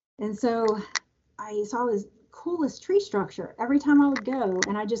 And so I saw this coolest tree structure every time I would go.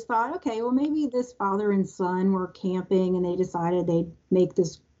 And I just thought, okay, well, maybe this father and son were camping and they decided they'd make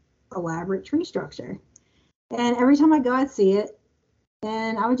this elaborate tree structure. And every time I go, I'd see it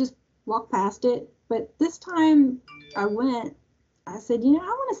and I would just walk past it. But this time I went, I said, I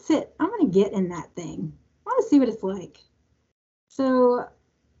want to sit, I want to get in that thing. I want to see what it's like. So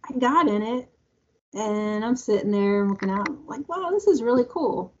I got in it and I'm sitting there looking out, like, wow, this is really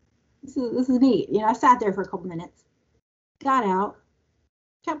cool. This is neat. I sat there for a couple minutes, got out,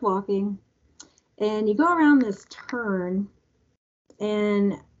 kept walking, and you go around this turn,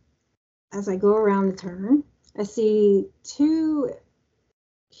 and as I go around the turn, I see two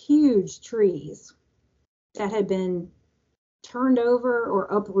huge trees that had been turned over or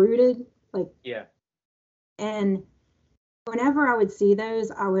uprooted, and whenever I would see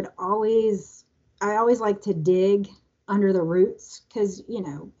those, I always like to dig under the roots, because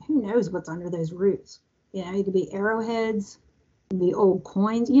who knows what's under those roots. It could be arrowheads, it could be old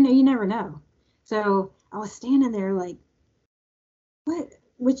coins, you never know. So I was standing there like,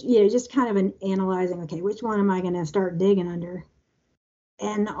 just kind of analyzing, okay, which one am I going to start digging under?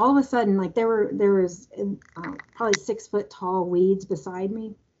 And all of a sudden, like, there was probably 6 foot tall weeds beside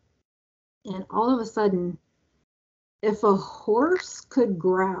me, and all of a sudden, if a horse could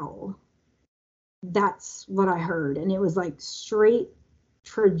growl, that's what I heard. And it was like straight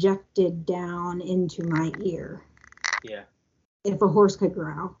trajected down into my ear. Yeah. If a horse could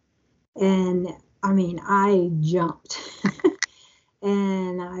growl. And I mean, I jumped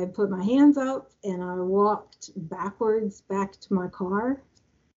and I put my hands up and I walked backwards back to my car.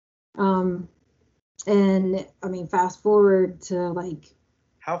 And I mean, fast forward to like.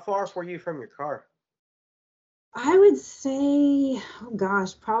 How far were you from your car? I would say, oh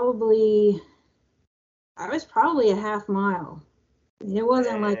gosh, I was probably a half mile. It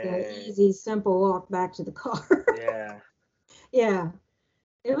wasn't like an easy, simple walk back to the car. Yeah. Yeah.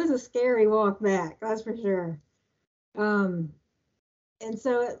 It was a scary walk back, that's for sure. And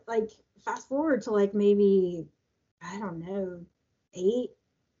so fast forward to like maybe, I don't know, 8,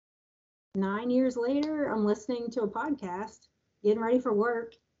 9 years later, I'm listening to a podcast, getting ready for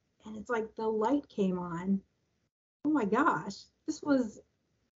work, and it's like the light came on. Oh my gosh, this was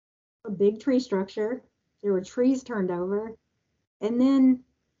a big tree structure. There were trees turned over. And then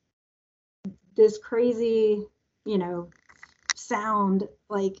this crazy, sound,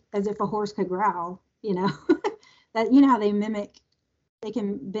 like as if a horse could growl, that, how they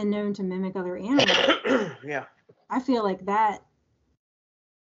can been known to mimic other animals. Yeah. I feel like that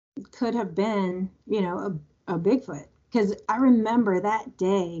could have been, a Bigfoot. Because I remember that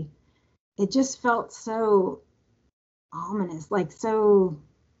day, it just felt so ominous, like so,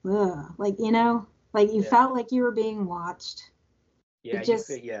 like, like you felt like you were being watched. Yeah,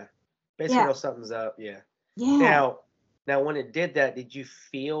 basically know something's up. Yeah. Now when it did that, did you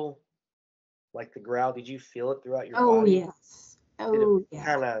feel like the growl? Did you feel it throughout your body? Yes. Oh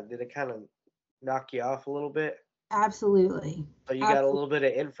yeah. Did it kind of knock you off a little bit? Absolutely. So you got a little bit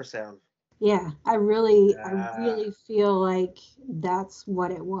of infrasound. Yeah, I really feel like that's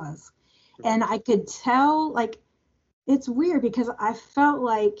what it was. And I could tell, like, it's weird because I felt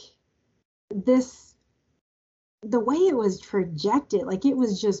like the way it was trajected, like it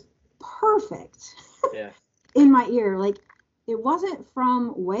was just perfect. Yeah. In my ear. Like, it wasn't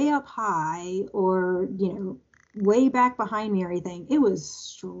from way up high or, way back behind me or anything. It was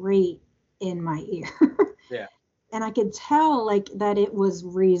straight in my ear. Yeah. And I could tell, like, that it was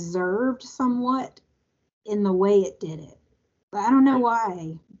reserved somewhat in the way it did it. But I don't know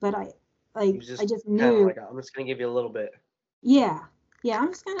why, but I just knew. Like, I'm just gonna give you a little bit. Yeah.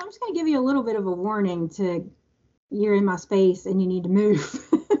 I'm just gonna give you a little bit of a warning to, you're in my space and you need to move.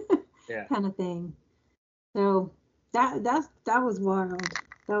 Yeah. Kind of thing. So that was wild.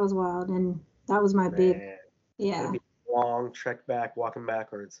 That was wild, and that was my big. Yeah. Long trek back, walking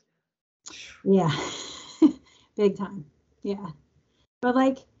backwards. Yeah. Big time. Yeah. But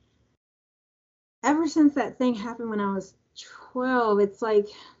like, ever since that thing happened when I was 12, it's like,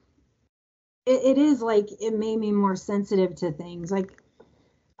 it is like, it made me more sensitive to things. Like,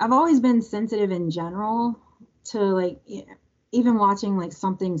 I've always been sensitive in general to, like, even watching like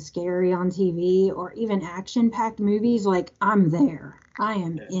something scary on TV or even action-packed movies. Like, I'm there. I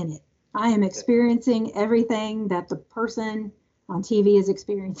am in it. I am experiencing everything that the person on TV is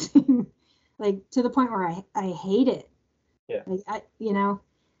experiencing, like to the point where I hate it. Yeah. Like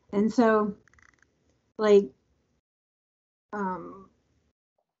and so like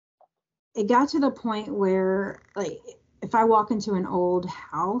it got to the point where like if I walk into an old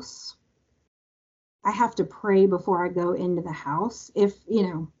house, I have to pray before I go into the house. If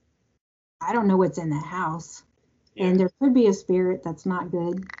I don't know what's in the house, and there could be a spirit that's not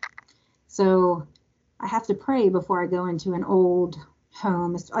good. So I have to pray before I go into an old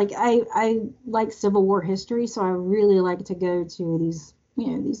home. It's like I like Civil War history, so I really like to go to these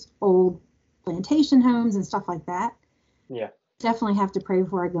old plantation homes and stuff like that. Yeah. Definitely have to pray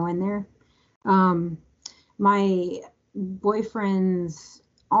before I go in there. My boyfriend's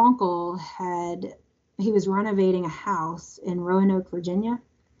uncle he was renovating a house in Roanoke, Virginia,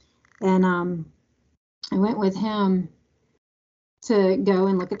 and I went with him to go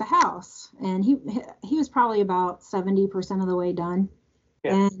and look at the house, and he was probably about 70% of the way done.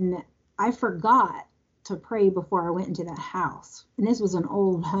 Yeah. And I forgot to pray before I went into that house, and this was an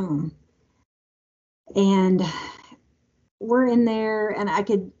old home, and we're in there, and I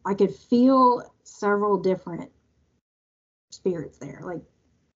could feel several different spirits there, like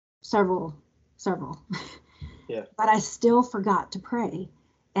several. Yeah. But I still forgot to pray,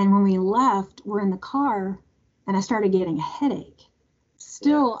 and when we left, we're in the car, and I started getting a headache.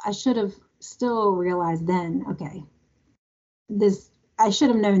 Still, I should have still realized then, okay, I should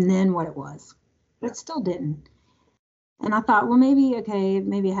have known then what it was, but still didn't. And I thought, well, maybe I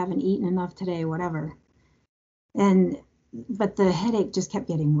haven't eaten enough today, whatever. But the headache just kept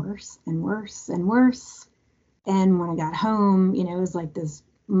getting worse and worse and worse. And when I got home, it was like this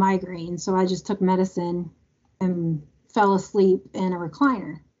migraine. So I just took medicine and fell asleep in a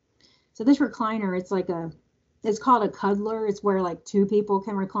recliner. So this recliner, it's called a cuddler. It's where like two people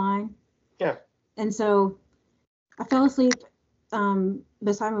can recline. Yeah. And so I fell asleep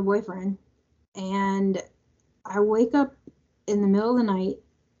beside my boyfriend, and I wake up in the middle of the night,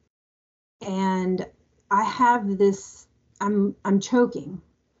 and I have this, I'm choking.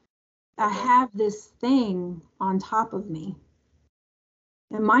 I have this thing on top of me.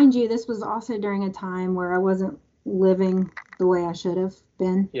 And mind you, this was also during a time where I wasn't living the way I should have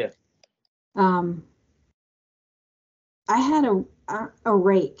been. Yeah. I had a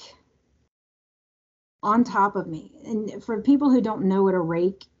rake on top of me. And for people who don't know what a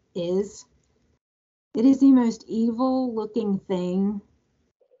rake is, it is the most evil looking thing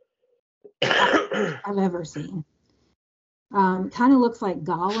I've ever seen. Kind of looks like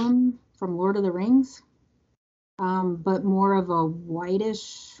Gollum from Lord of the Rings, but more of a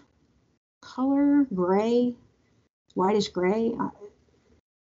whitish color, whitish gray.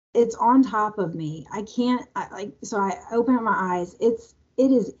 It's on top of me. So I open up my eyes. It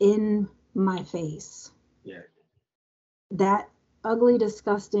is in my face. Yeah. That ugly,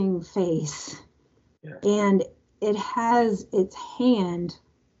 disgusting face. Yeah. And it has its hand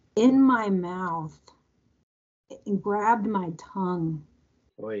in my mouth and grabbed my tongue.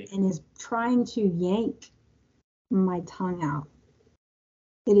 Oy. And is trying to yank my tongue out.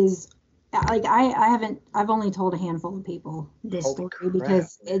 It is like I've only told a handful of people this Holy story crap,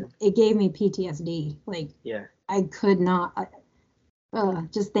 because man. it gave me PTSD. Like I could not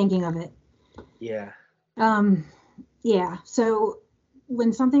just thinking of it. Yeah. Yeah. So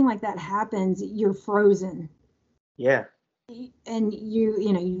when something like that happens, you're frozen. Yeah. And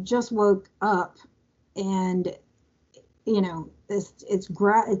you just woke up, and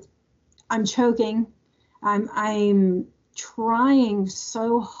I'm choking. I'm trying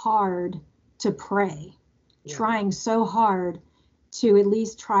so hard to pray, trying so hard to at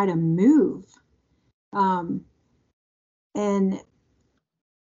least try to move. And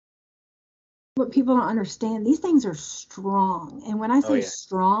what people don't understand, these things are strong. And when I say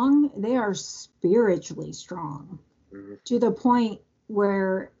strong, they are spiritually strong, to the point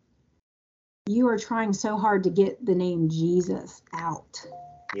where you are trying so hard to get the name Jesus out.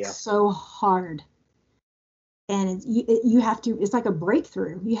 Yeah. So hard. And you have to, it's like a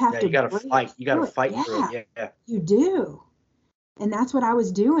breakthrough. You have to. You got to fight. You got to fight through it. Yeah. You do. And that's what I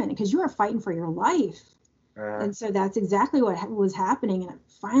was doing, because you are fighting for your life. And so that's exactly what was happening. And it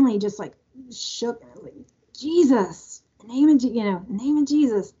finally just like shook, like, Jesus, name of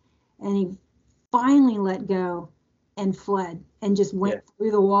Jesus. And he finally let go and fled and just went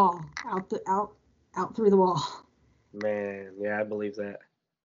through the wall, out through the wall. Man, yeah, I believe that.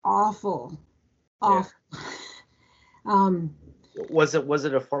 Awful. Was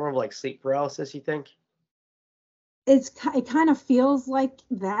it a form of like sleep paralysis, you think? It kind of feels like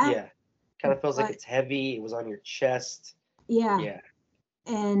that. Yeah. Kind of feels like it's heavy. It was on your chest. Yeah. Yeah.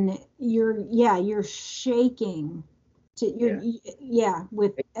 And you're shaking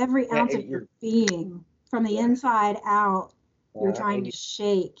With every ounce of your being, from the inside out, you're trying to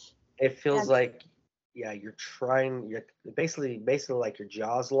shake. It feels like, you're basically like your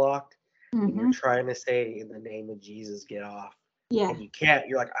jaw's locked, and you're trying to say, in the name of Jesus, get off. Yeah. And you can't.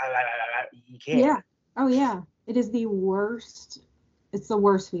 You're like, you can't. Yeah. Oh yeah. It is the worst. It's the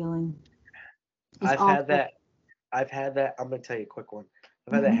worst feeling. I've had that. I'm gonna tell you a quick one.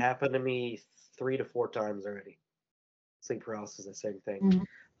 I've had that happen to me 3 to 4 times already. Sleep paralysis, the same thing.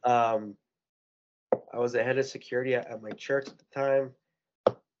 I was the head of security at my church at the time.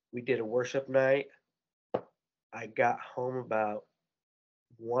 We did a worship night. I got home about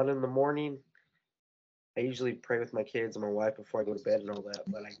 1 in the morning. I usually pray with my kids and my wife before I go to bed and all that,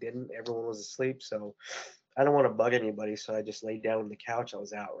 but I didn't. Everyone was asleep, so I don't want to bug anybody, so I just laid down on the couch. I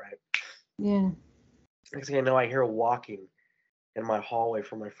was out, right? Yeah. Next thing I know, I hear walking in my hallway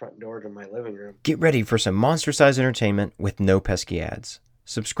from my front door to my living room. Get ready for some monster-sized entertainment with no pesky ads.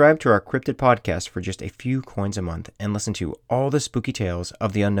 Subscribe to our cryptid podcast for just a few coins a month and listen to all the spooky tales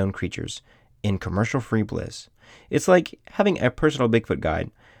of the unknown creatures in commercial-free bliss. It's like having a personal Bigfoot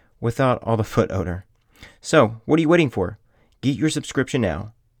guide without all the foot odor. So, what are you waiting for? Get your subscription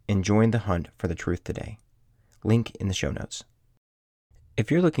now and join the hunt for the truth today. Link in the show notes.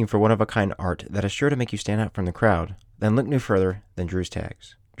 If you're looking for one-of-a-kind art that is sure to make you stand out from the crowd, then look no further than Drew's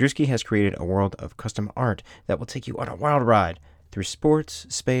Tags. Drewski has created a world of custom art that will take you on a wild ride through sports,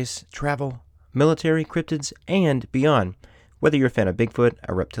 space, travel, military, cryptids, and beyond. Whether you're a fan of Bigfoot,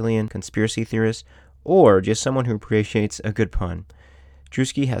 a reptilian, conspiracy theorist, or just someone who appreciates a good pun,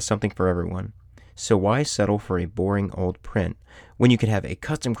 Drewski has something for everyone. So why settle for a boring old print when you can have a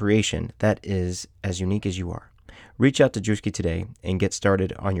custom creation that is as unique as you are? Reach out to Drewski today and get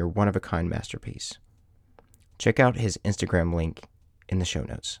started on your one-of-a-kind masterpiece. Check out his Instagram link in the show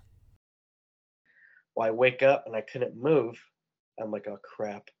notes. Well, I wake up and I couldn't move. I'm like, oh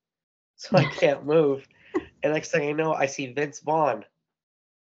crap. So I can't move. And next thing I know, I see Vince Vaughn.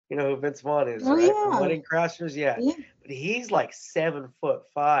 You know who Vince Vaughn is, right? Yeah. From Wedding Crashers, yeah. But he's like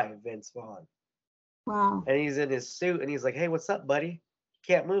 7'5", Vince Vaughn. Wow. And he's in his suit and he's like, hey, what's up, buddy?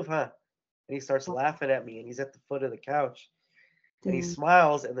 Can't move, huh? And he starts laughing at me and he's at the foot of the couch. And he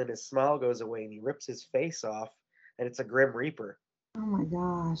smiles and then his smile goes away and he rips his face off and it's a Grim Reaper. Oh my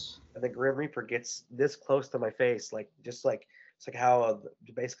gosh. And the Grim Reaper gets this close to my face, it's like how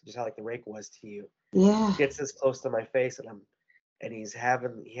basically just how like the rake was to you. Yeah. Gets this close to my face and he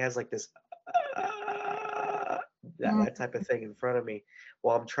has like this that type of thing in front of me.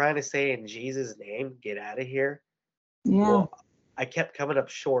 Well, I'm trying to say in Jesus' name, get out of here. Yeah. Well, I kept coming up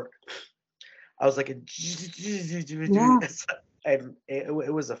short. I was like, and it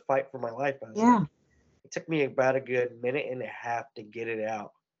was a fight for my life. It took me about a good minute and a half to get it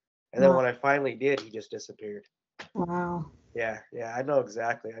out. And then when I finally did, he just disappeared. Wow. Yeah, I know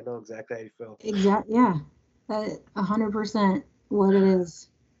exactly how you feel. Exactly. Yeah, 100% what it is,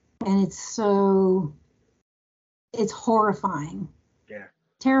 and it's horrifying. Yeah.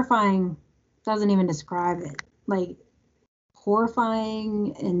 Terrifying doesn't even describe it. Like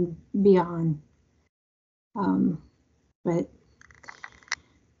horrifying and beyond. But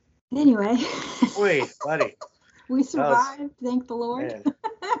anyway. Wait, buddy. We survived, thank the Lord.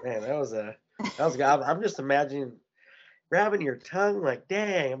 Man, that was good. I'm just imagining grabbing your tongue like,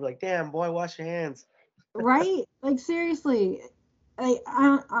 dang. I'm like, damn, boy, wash your hands. Right? Like seriously.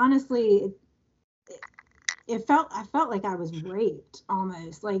 Honestly, I felt like I was raped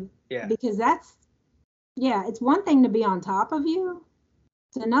almost. Like, because it's one thing to be on top of you.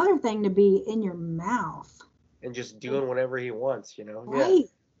 It's another thing to be in your mouth. And just doing whatever he wants, you know? Right.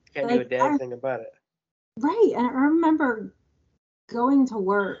 Yeah. Can't do a damn thing about it. Right. And I remember going to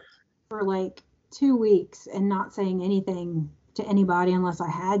work for like 2 weeks and not saying anything to anybody unless I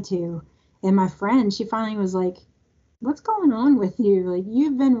had to. And my friend, she finally was like, what's going on with you? Like,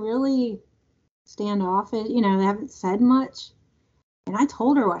 you've been really standoffish, they haven't said much. And I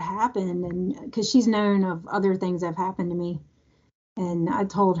told her what happened, and because she's known of other things that have happened to me. And I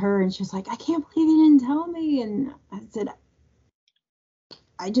told her, and she was like, I can't believe you didn't tell me. And I said,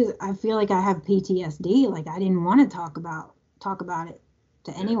 I feel like I have PTSD. Like, I didn't want to talk about it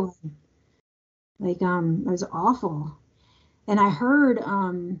to anyone. Like, it was awful. And I heard,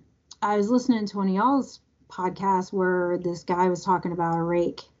 I was listening to one of y'all's podcasts where this guy was talking about a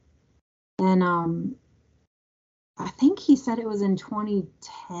rake. And I think he said it was in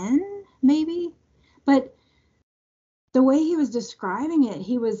 2010, maybe. But the way he was describing it,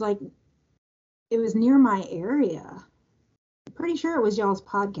 he was like, it was near my area. I'm pretty sure it was y'all's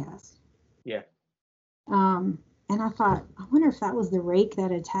podcast. Yeah. And I thought, I wonder if that was the rake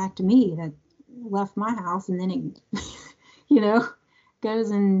that attacked me, that left my house, and then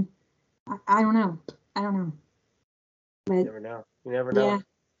goes and I don't know. But You never know. You never know. yeah,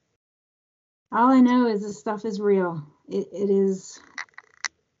 all I know is this stuff is real. It is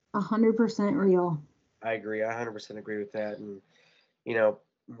 100% real. I agree. I 100% agree with that. And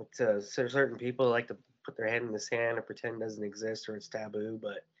certain people like to put their head in the sand and pretend it doesn't exist or it's taboo,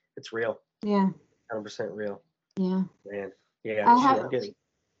 but it's real. Yeah. 100% real. Yeah. Man. Yeah. I'm getting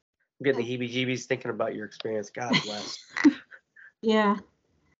the heebie-jeebies thinking about your experience. God bless. Yeah.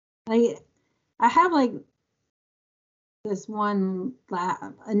 I have like this one,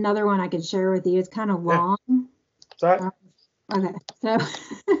 another one I could share with you. It's kind of long. Sorry. Okay. So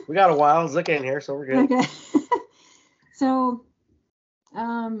we got a while. Look in here, so we're good. Okay. So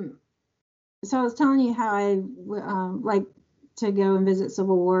I was telling you how I like to go and visit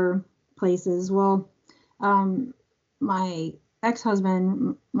Civil War places. Well, my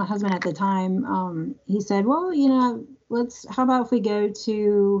ex-husband, my husband at the time, he said, well, how about if we go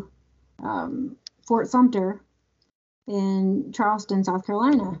to Fort Sumter in Charleston, South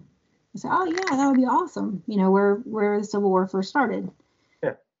Carolina? I said, oh yeah, that would be awesome. Where the Civil War first started.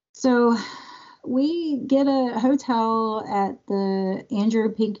 Yeah. So we get a hotel at the Andrew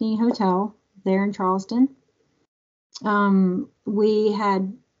Pinckney Hotel there in Charleston. We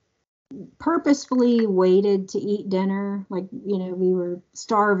had purposefully waited to eat dinner. Like, we were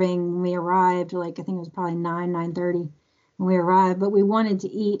starving when we arrived. Like, I think it was probably 9:30 when we arrived, but we wanted to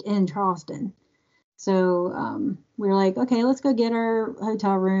eat in Charleston. So we were like, okay, let's go get our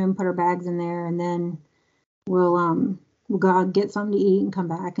hotel room, put our bags in there, and then we'll go out, get something to eat and come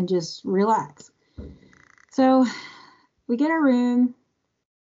back and just relax. So we get our room,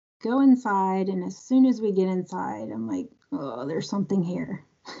 go inside, and as soon as we get inside, I'm like, oh, there's something here.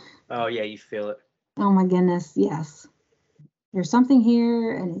 Oh yeah, you feel it. Oh my goodness, yes. There's something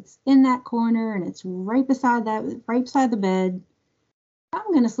here, and it's in that corner, and it's right beside the bed.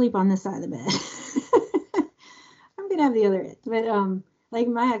 I'm gonna sleep on this side of the bed. I'm gonna have the other end. But like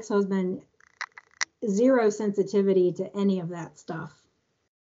my ex-husband, zero sensitivity to any of that stuff,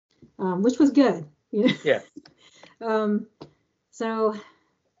 which was good. Yeah. So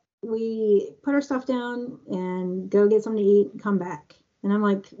we put our stuff down and go get something to eat and come back. And I'm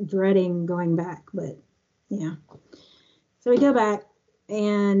like dreading going back, but yeah. So we go back,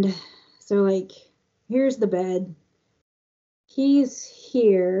 and so like, here's the bed. He's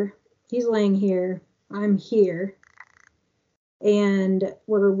here. He's laying here. I'm here. And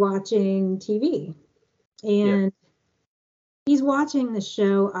we're watching TV. And he's watching the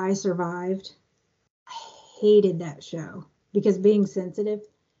show I Survived. I hated that show because being sensitive.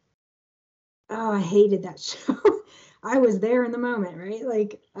 Oh, I hated that show. I was there in the moment, right?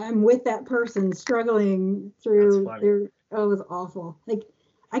 Like, I'm with that person struggling through their, it was awful. Like,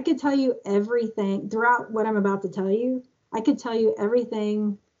 I could tell you everything throughout what I'm about to tell you. I could tell you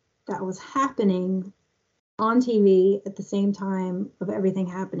everything that was happening on TV at the same time of everything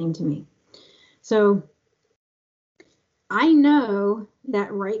happening to me. So I know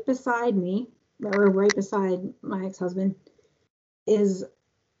that right beside me, or right beside my ex-husband, is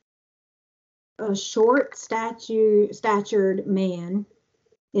a short statured man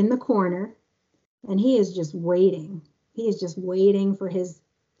in the corner, and he is just waiting. He is just waiting for his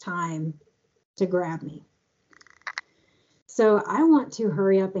time to grab me. So I want to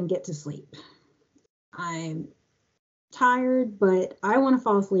hurry up and get to sleep. I'm tired, but I want to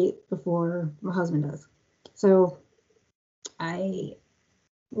fall asleep before my husband does. So I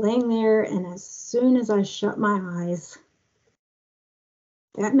laying there, and as soon as I shut my eyes,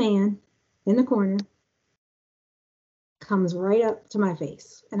 that man in the corner comes right up to my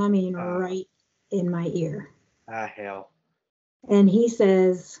face, and I mean right in my ear. Hell. And he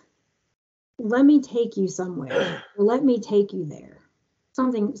says, let me take you somewhere. Let me take you there.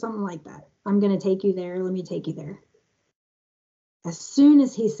 Something like that. I'm going to take you there. Let me take you there. As soon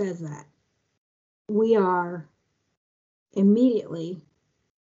as he says that, we are immediately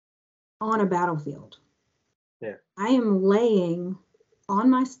on a battlefield. Yeah. I am laying on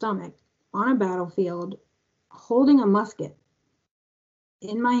my stomach on a battlefield, holding a musket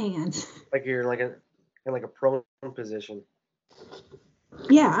in my hands. Like you're like in a prone position.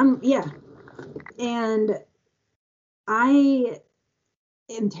 Yeah, and I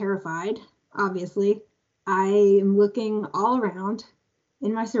am terrified, obviously. I am looking all around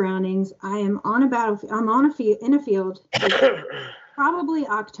in my surroundings. I am on a battlefield. I'm in a field. It's probably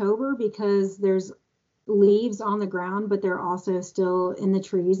October because there's leaves on the ground, but they're also still in the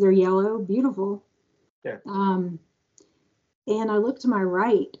trees. They're yellow, beautiful. Yeah. And I look to my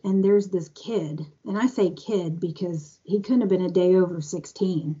right, and there's this kid. And I say kid because he couldn't have been a day over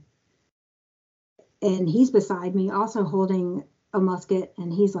 16. And he's beside me also holding a musket,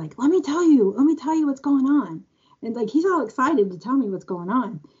 and he's like, let me tell you what's going on. And like, he's all excited to tell me what's going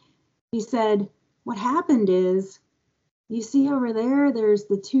on. He said, what happened is, you see over there, there's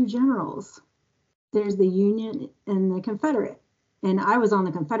the two generals. There's the Union and the Confederate. And I was on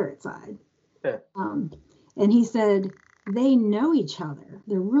the Confederate side. Yeah. And he said, they know each other.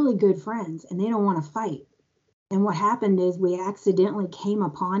 They're really good friends, and they don't want to fight. And what happened is we accidentally came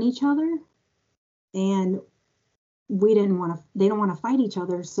upon each other, and they don't want to fight each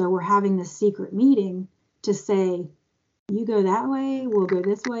other. So we're having this secret meeting to say, you go that way, we'll go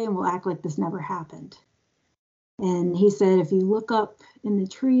this way, and we'll act like this never happened. And he said, if you look up in the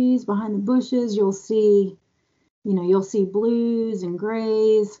trees behind the bushes, you'll see blues and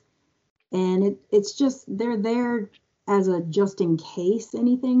grays. And it's just, they're there as a just in case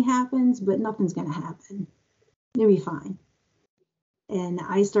anything happens, but nothing's going to happen. You'll be fine. And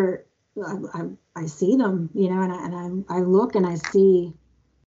I see them, and I look and I see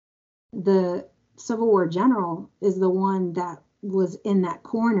the Civil War general is the one that was in that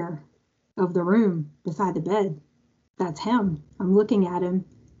corner of the room beside the bed. That's him. I'm looking at him,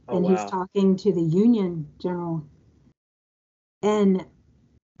 and he's talking to the Union general. And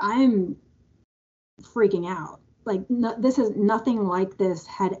I'm freaking out. Like, this is nothing like this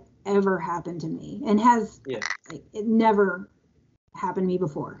had ever happened to me, and it never happened to me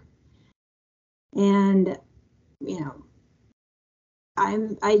before. And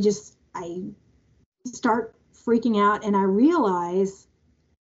I start freaking out, and I realize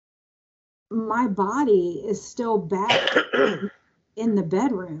my body is still back in the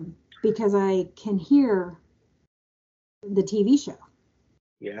bedroom because I can hear the TV show.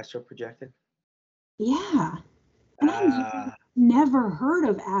 You astral projected? Yeah. And I never heard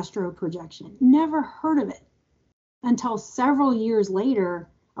of astro projection. Never heard of it until several years later.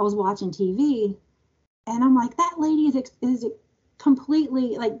 I was watching TV, and I'm like, that lady is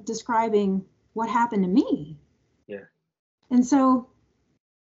completely like describing what happened to me. Yeah. And so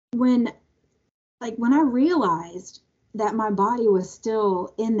when I realized that my body was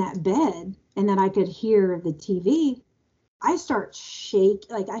still in that bed and that I could hear the TV, I start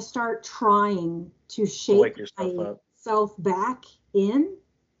trying to shake myself back in.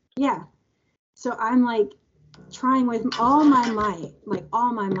 Yeah. So I'm like trying with all my might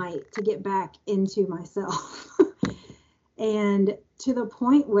to get back into myself. And to the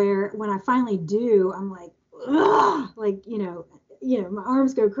point where when I finally do, I'm like, ugh, like, my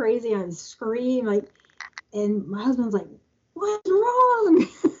arms go crazy. I scream, and my husband's like, what's wrong?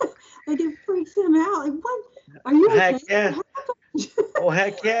 Like, it freaks him out. Like, what? Are you okay? Heck yeah. Oh,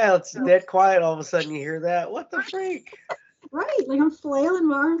 heck yeah. It's dead quiet. All of a sudden you hear that. What the freak? Right. Like, I'm flailing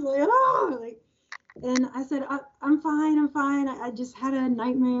my arms like, oh, and I said, I'm fine. I just had a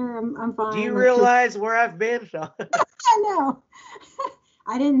nightmare. I'm fine. Do you realize where I've been? I know.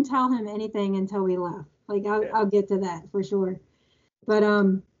 I didn't tell him anything until we left. Like, I'll get to that for sure. But I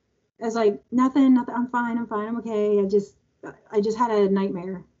was like, nothing. I'm fine. I'm okay. I just had a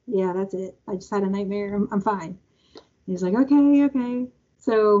nightmare. Yeah, that's it. I just had a nightmare. I'm fine. He's like, okay.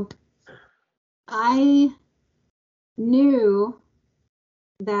 So I knew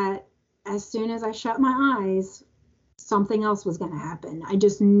that as soon as I shut my eyes, something else was going to happen. I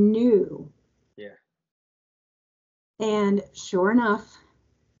just knew. Yeah. And sure enough,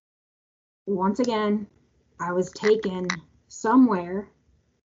 once again, I was taken somewhere,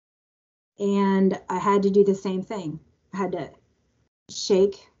 and I had to do the same thing. I had to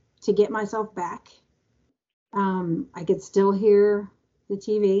shake to get myself back. I could still hear the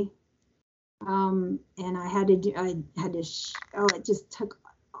TV. And I had to it just took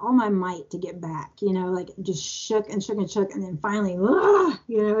all my might to get back, like just shook, and then finally,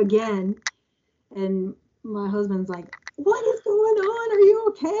 again. And my husband's like, what is going on? Are you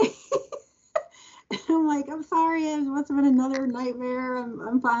okay? And I'm like, I'm sorry, it must have been another nightmare.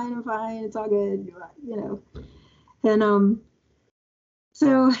 I'm fine. It's all good, And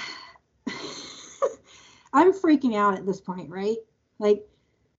so I'm freaking out at this point, right? Like,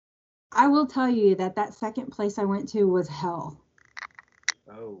 I will tell you that second place I went to was hell.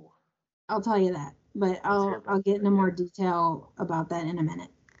 Oh. I'll tell you that, but I'll get into more detail about that in a minute.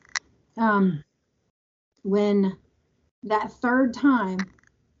 When that third time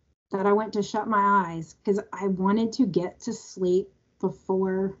that I went to shut my eyes, because I wanted to get to sleep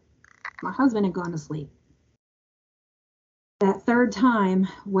before my husband had gone to sleep. That third time,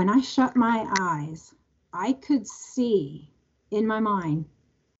 when I shut my eyes, I could see in my mind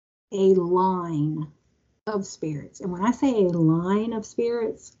a line of spirits. And when I say a line of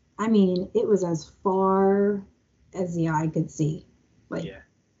spirits, I mean it was as far as the eye could see.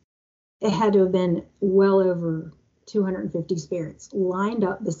 it had to have been well over 250 spirits lined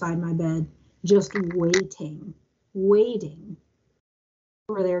up beside my bed, just waiting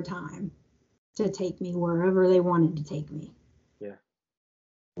for their time to take me wherever they wanted to take me. Yeah.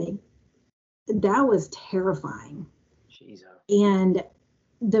 That was terrifying. Jesus. And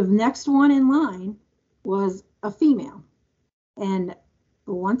the next one in line was a female. And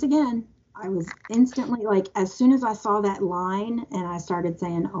once again, I was instantly, like, as soon as I saw that line and I started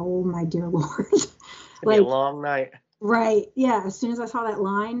saying, oh my dear Lord. It's gonna be a long night. Right. Yeah. As soon as I saw that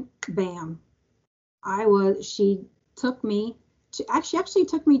line, bam. She took me to, actually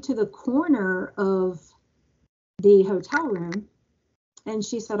took me to the corner of the hotel room. And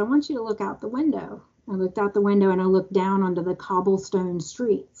she said, I want you to look out the window. I looked out the window and I looked down onto the cobblestone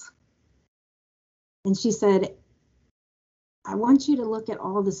streets. And she said, I want you to look at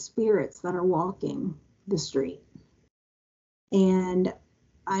all the spirits that are walking the street. And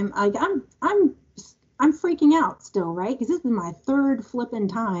I'm freaking out still, right? Because this is my third flipping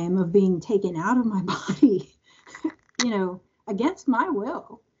time of being taken out of my body, against my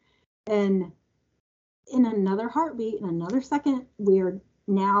will. And in another heartbeat, in another second, we're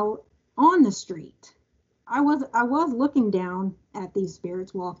now on the street. I was looking down at these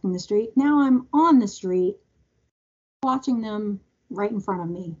spirits walking the street. Now I'm on the street, watching them right in front of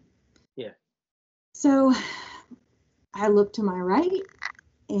me. Yeah. So I look to my right,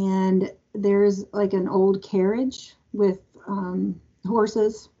 and there's like an old carriage with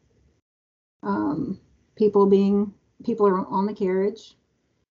horses. People are on the carriage.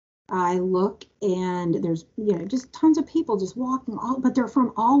 I look, and there's just tons of people just walking, but they're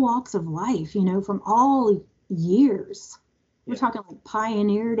from all walks of life, from all years. We're talking like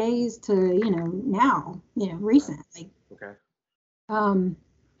pioneer days to now, recent. Okay.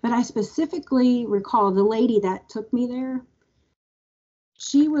 But I specifically recall the lady that took me there.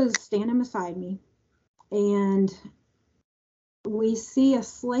 She was standing beside me, and we see a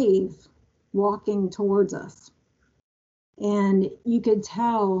slave walking towards us, and you could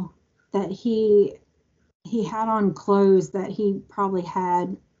tell that he had on clothes that he probably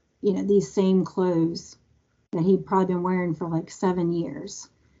had, these same clothes that he'd probably been wearing for like 7 years.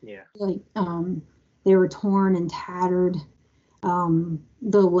 Yeah. They were torn and tattered. The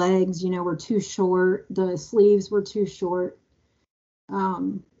legs, were too short. The sleeves were too short.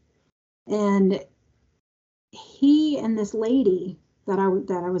 And he and this lady that I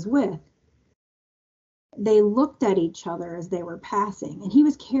was with, they looked at each other as they were passing, and he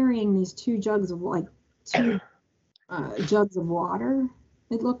was carrying these two jugs of jugs of water,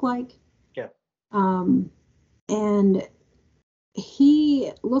 it looked like. Yeah. And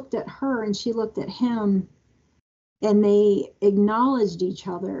he looked at her and she looked at him, and they acknowledged each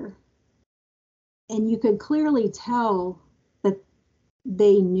other. And you could clearly tell that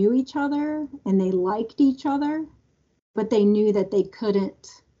they knew each other and they liked each other, but they knew that they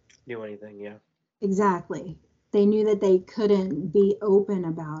couldn't do anything. Yeah. Exactly. They knew that they couldn't be open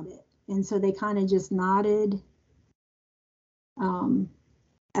about it. And so they kind of just nodded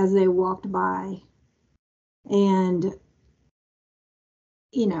as they walked by. And,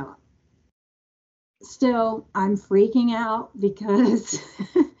 still I'm freaking out because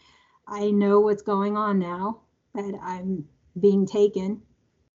I know what's going on now, that I'm being taken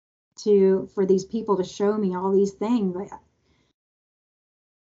for these people to show me all these things.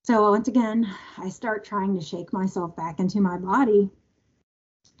 So once again, I start trying to shake myself back into my body,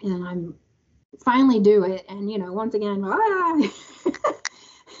 and I'm finally do it. And, once again,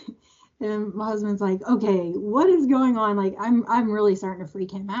 and my husband's like, okay, what is going on? Like, I'm really starting to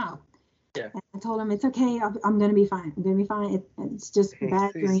freak him out. Yeah. And I told him, it's okay. I'm going to be fine. I'm going to be fine. It's just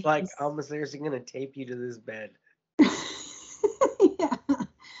bad dreams. He's like, I'm seriously going to tape you to this bed. Yeah.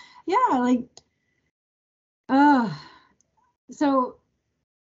 Yeah. So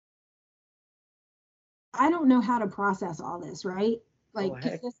I don't know how to process all this, right? Like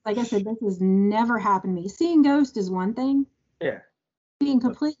I said, this has never happened to me. Seeing ghosts is one thing. Yeah. Being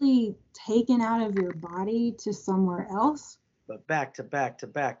completely taken out of your body to somewhere else. But back to back to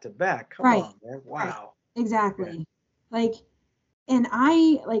back to back. Come on, man. Wow. Right. Exactly. Yeah.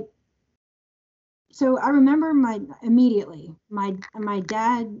 So I remember immediately my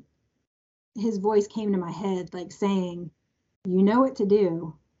dad, his voice came to my head, like saying, you know what to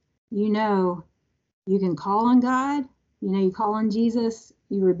do. You can call on God, you call on Jesus,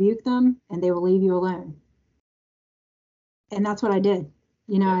 you rebuke them, and they will leave you alone. And that's what I did.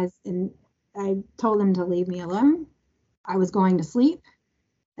 I told them to leave me alone. I was going to sleep,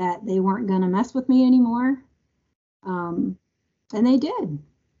 that they weren't going to mess with me anymore. And they did.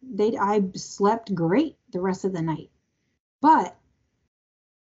 I slept great the rest of the night. But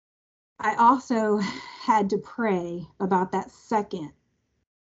I also had to pray about that second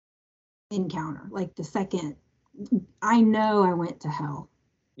encounter, like the second. I know I went to hell.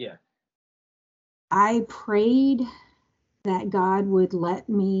 Yeah. I prayed that God would let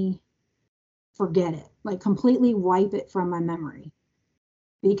me forget it, like completely wipe it from my memory,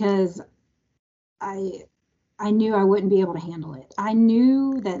 because I knew I wouldn't be able to handle it. I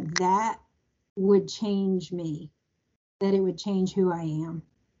knew that would change me, that it would change who I am.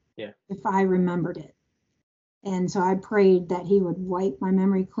 Yeah. If I remembered it. And so I prayed that he would wipe my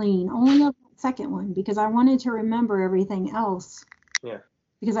memory clean, only of the second one, because I wanted to remember everything else. Yeah.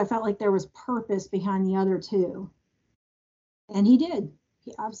 Because I felt like there was purpose behind the other two. And he did.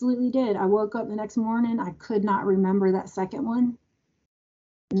 He absolutely did. I woke up the next morning. I could not remember that second one.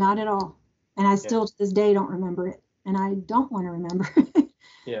 Not at all. And I still to this day don't remember it. And I don't want to remember it.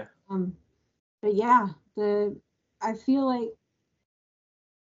 Yeah. But yeah, I feel like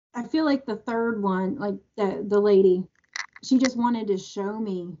the third one, like the lady, she just wanted to show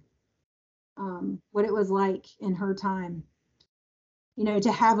me what it was like in her time,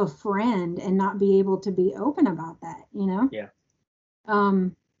 to have a friend and not be able to be open about that, Yeah.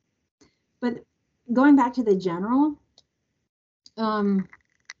 But going back to the general,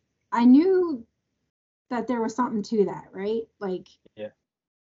 I knew that there was something to that, right? Like, yeah.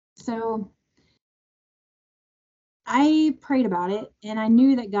 So I prayed about it, and I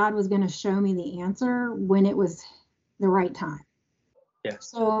knew that God was going to show me the answer when it was the right time. Yeah.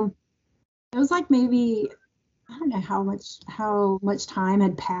 So it was like maybe, I don't know how much time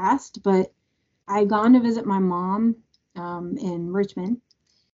had passed, but I had gone to visit my mom in Richmond,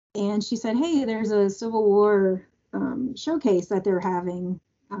 and she said, "Hey, there's a Civil War showcase that they're having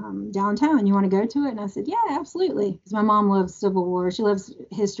downtown. You want to go to it?" And I said, "Yeah, absolutely," because my mom loves Civil War. She loves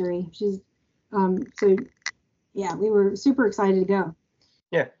history. So yeah, we were super excited to go.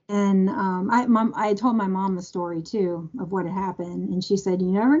 Yeah. And I told my mom the story too of what had happened, and she said,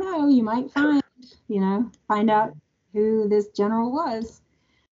 "You never know, you might find out who this general was."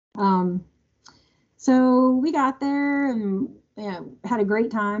 So we got there and had a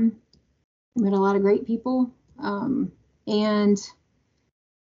great time. Met a lot of great people, and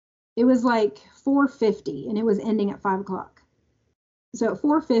it was like 4:50, and it was ending at 5 o'clock. So at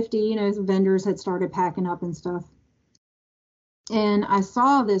 4:50, vendors had started packing up and stuff. And I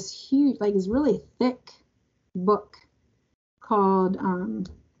saw this huge, like this really thick book called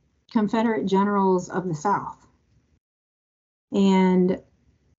Confederate Generals of the South. And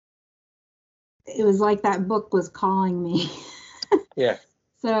it was like that book was calling me. Yeah.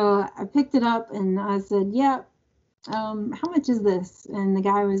 So I picked it up and I said, "Yeah, how much is this?" And the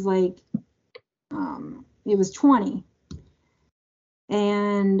guy was like, it was 20.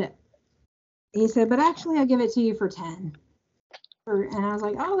 And he said, "But actually I'll give it to you for 10. And I was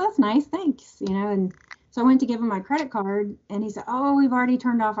like, "Oh, that's nice, thanks." And so I went to give him my credit card, and he said, "Oh, we've already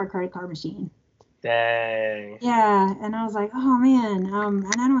turned off our credit card machine." Dang. Yeah, and I was like, "Oh man," and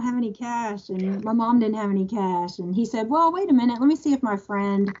I don't have any cash, and my mom didn't have any cash. And he said, "Well, wait a minute, let me see if my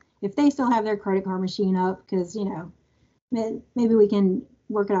friend, if they still have their credit card machine up, because maybe we can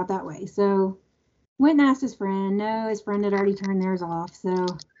work it out that way." So went and asked his friend. No, his friend had already turned theirs off. So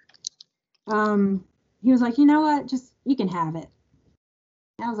he was like, "You know what? Just you can have it."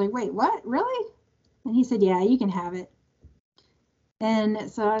 And I was like, "Wait, what? Really?" And he said, "Yeah, you can have it."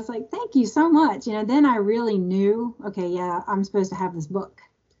 And so I was like, "Thank you so much." Then I really knew, okay, yeah, I'm supposed to have this book.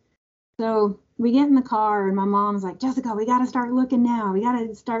 So we get in the car, and my mom's like, "Jessica, we got to start looking now. We got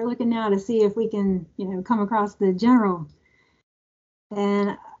to start looking now to see if we can, come across the general."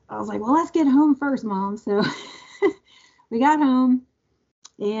 And I was like, "Well, let's get home first, Mom." So we got home,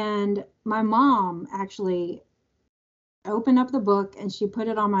 and my mom actually opened up the book and she put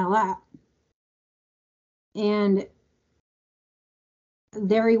it on my lap. And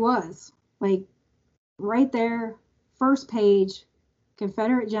there he was, like right there, first page,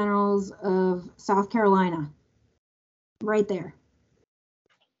 Confederate Generals of South Carolina, right there.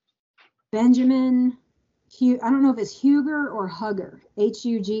 Benjamin, I don't know if it's Huger or Hugger,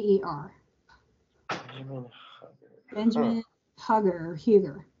 Huger. Benjamin Hugger or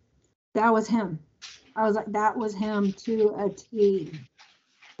Huger. That was him. I was like, that was him to a T.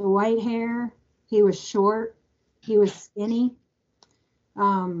 The white hair, he was short, he was skinny.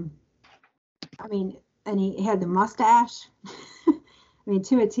 And he had the mustache.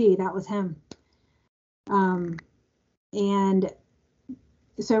 To a T, that was him. And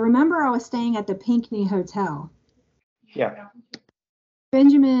so remember, I was staying at the Pinckney Hotel. Yeah.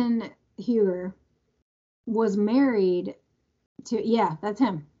 Benjamin Huger was married to, yeah, that's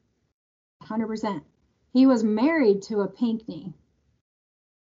him. 100%. He was married to a Pinckney.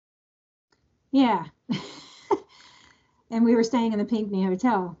 Yeah. And we were staying in the Pinckney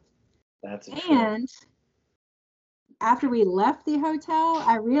Hotel. That's a trip. And after we left the hotel,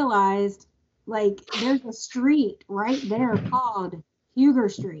 I realized like there's a street right there called Huger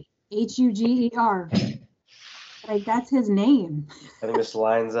Street, Huger. Like that's his name. I think this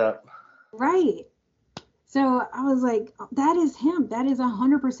lines up. Right. So I was like, that is him. That is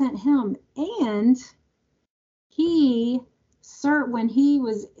 100% him. And when he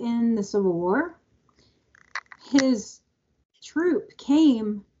was in the Civil War, his troop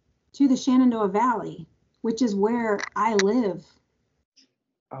came to the Shenandoah Valley, which is where I live.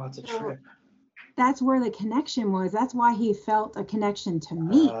 Oh, it's a So trip. that's where the connection was. That's why he felt a connection to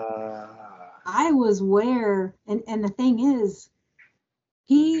me. I was where, and the thing is,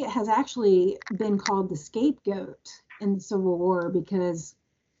 he has actually been called the scapegoat in the Civil War because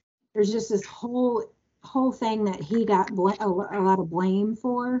there's just this whole thing that he got a lot of blame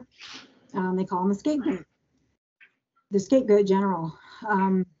for. They call him the scapegoat general.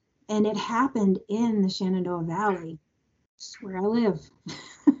 And it happened in the Shenandoah Valley. It's where I live.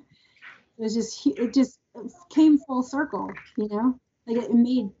 It just came full circle, you know? Like it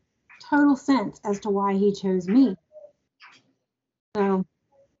made total sense as to why he chose me. So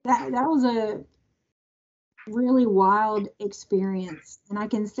that was a really wild experience. And I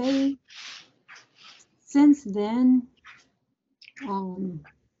can say since then,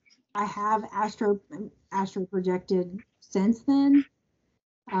 I have astro projected since then.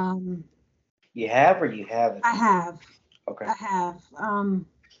 You have or you haven't? I have. Okay. I have.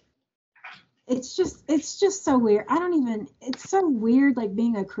 It's just so weird. It's so weird like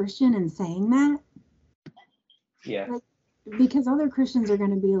being a Christian and saying that. Yeah. Like, because other Christians are going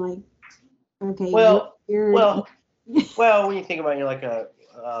to be like, okay, Well, you're well, when you think about it, you're like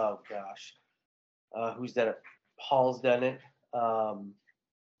oh gosh, who's done it? Paul's done it.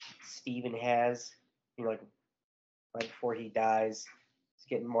 Stephen has. Like right before he dies, he's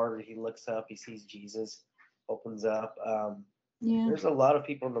getting martyred. He looks up, he sees Jesus, opens up. yeah. There's a lot of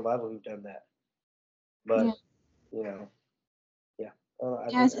people in the Bible who've done that. But Yeah. Yeah. I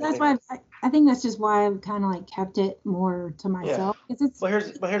think that's just why I've kind of like kept it more to myself. Yeah. But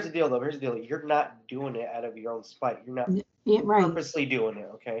here's the deal, though. Here's the deal. You're not doing it out of your own spite. You're not right. purposely doing it.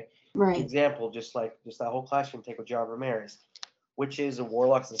 Okay. Right. Example, just that whole class you can take with John Ramirez, witches and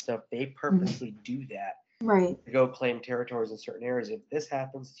warlocks and stuff. They purposely do that. Right. To go claim territories in certain areas. If this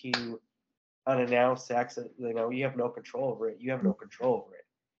happens to you unannounced, accident, you have no control over it. You have no control over it.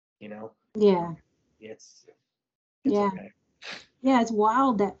 Yeah. It's okay. Yeah, it's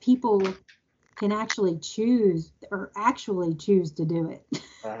wild that people can actually choose to do it.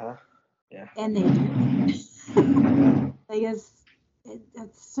 Uh-huh. Yeah. And they do. I guess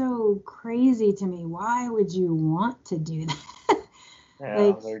that's so crazy to me. Why would you want to do that?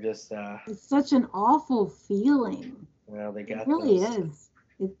 Yeah, they're just. It's such an awful feeling. Well, they got. It really is.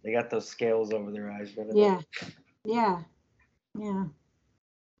 They got those scales over their eyes. Yeah.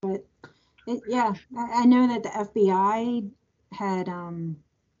 But I know that the FBI had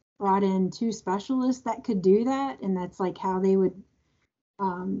brought in 2 specialists that could do that, and that's like how they would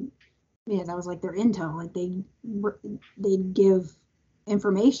that was like their intel. Like they'd give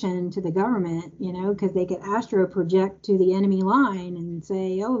information to the government, because they could astro project to the enemy line and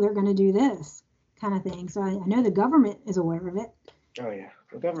say, oh, they're going to do this kind of thing. So I know the government is aware of it. Oh yeah,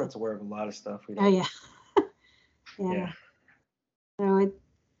 the government's aware of a lot of stuff. Oh yeah. Yeah. So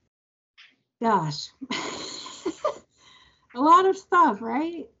gosh, a lot of stuff,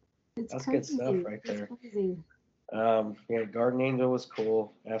 right? That's crazy. Good stuff right there. It's crazy. Guardian Angel was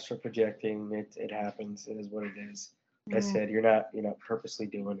cool. Astro projecting, it happens. It is what it is. Like I said, you're not purposely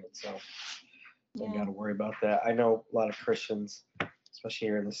doing it, so you got to worry about that. I know a lot of Christians, especially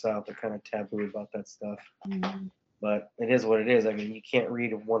here in the South, are kind of taboo about that stuff. Mm-hmm. But it is what it is. I mean, you can't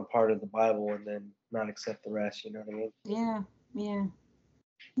read one part of the Bible and then not accept the rest. You know what I mean? Yeah,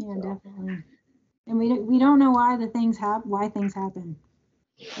 so. Definitely. And we don't know why things happen.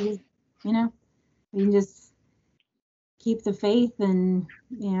 We can just keep the faith, and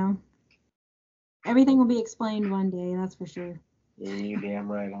everything will be explained one day. That's for sure. Yeah, you're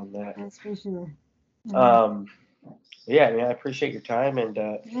damn right on that. That's for sure. Yeah, I mean, I appreciate your time, and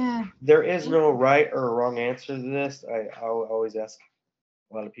there is no right or wrong answer to this. I always ask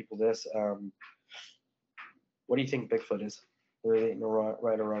a lot of people this. What do you think Bigfoot is? There ain't no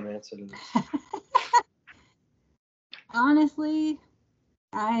right or wrong answer to this. Honestly,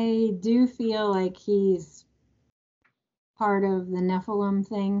 I do feel like he's part of the Nephilim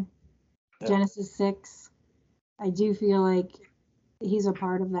thing, Genesis 6. I do feel like he's a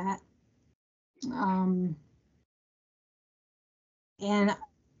part of that. And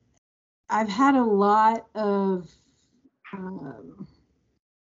I've had a lot of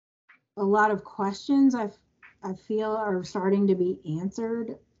questions I feel are starting to be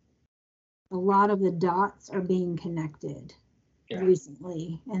answered. A lot of the dots are being connected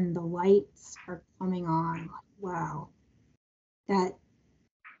recently, and the lights are coming on. Wow, that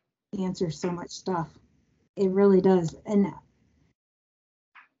answers so much stuff. It really does. And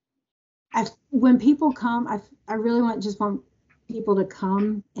when people come, I really want people to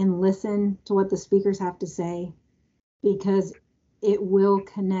come and listen to what the speakers have to say, because it will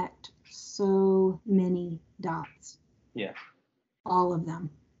connect so many dots. Yeah. All of them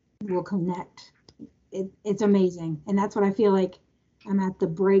will connect. It's amazing. And that's what I feel like I'm at the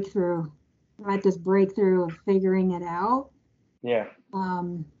breakthrough. I'm at this breakthrough of figuring it out. Yeah.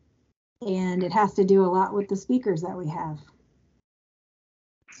 And it has to do a lot with the speakers that we have.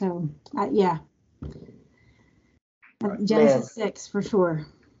 So, yeah. Right. Genesis 6 for sure.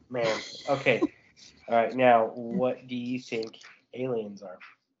 Man. Okay. All right. Now, what do you think aliens are?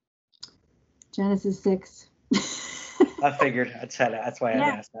 Genesis 6. I figured. That's why I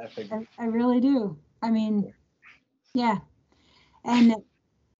asked. I figured. I really do. I mean, yeah. And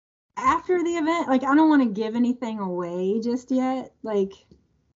after the event, like, I don't want to give anything away just yet, like,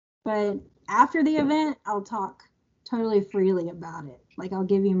 but after the event, I'll talk totally freely about it. Like, I'll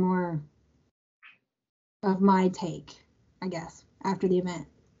give you more of my take, I guess, after the event.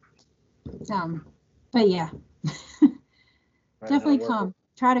 But yeah, definitely come.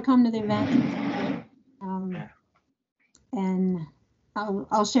 Try to come to the event. And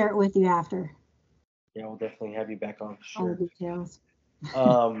I'll share it with you after. Yeah, we'll definitely have you back on for sure. All the details.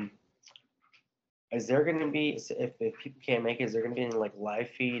 Is there going to be, if people can't make it, is there going to be any like live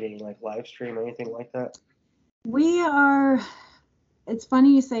feed, any like live stream, anything like that? We are. It's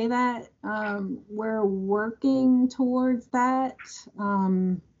funny you say that. We're working towards that.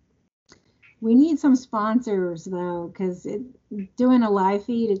 We need some sponsors though, because doing a live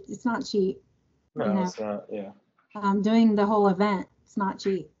feed, it's not cheap. No, it's not. Yeah. Doing the whole event, it's not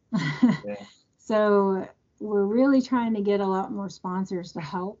cheap. Yeah. So we're really trying to get a lot more sponsors to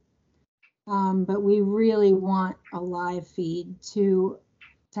help. But we really want a live feed to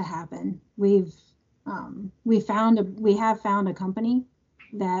happen. We have found a company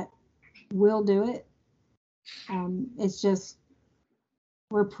that will do it. It's just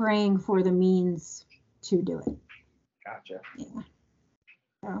we're praying for the means to do it. Gotcha. Yeah.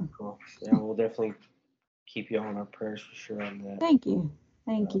 So. Cool. Yeah, we'll definitely keep you on our prayers for sure on that. Thank you.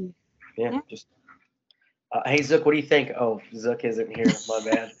 Thank you. Yeah. Just. Hey Zook, what do you think? Oh, Zook isn't here. My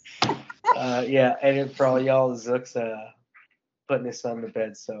bad. Yeah, and for all y'all, Zook's putting his son to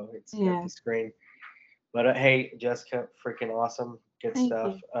bed, so it's got the screen. But hey, Jessica, freaking awesome, good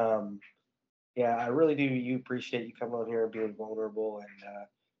stuff. Yeah, I really do. You appreciate you coming on here and being vulnerable and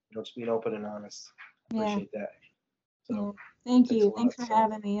just being open and honest. Appreciate that. So thank you. Thanks for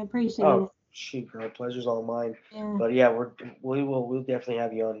having me. I appreciate it. Shoot, girl, pleasure's all mine. Yeah. But yeah, we'll definitely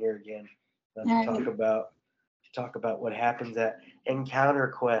have you on here again to talk about what happens at Encounter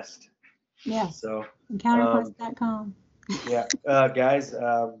Quest. Yes. So EncounterQuest.com. Yeah, guys.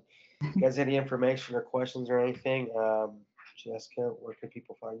 Guys, any information or questions or anything? Jessica, where can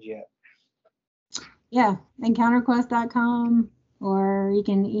people find you at? Yeah, EncounterQuest.com, or you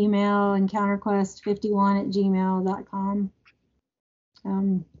can email EncounterQuest51@gmail.com,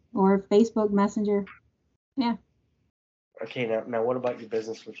 or Facebook Messenger. Yeah. Okay, now what about your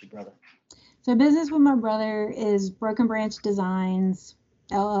business with your brother? So business with my brother is Broken Branch Designs,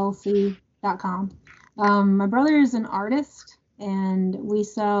 LLC.com. My brother is an artist, and we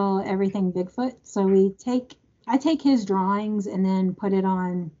sell everything Bigfoot. So I take his drawings and then put it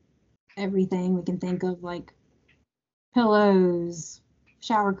on everything we can think of, like pillows,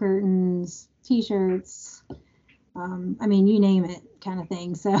 shower curtains, t-shirts, I mean, you name it, kind of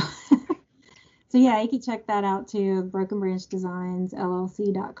thing. So so yeah, you can check that out too, Broken Branch Designs,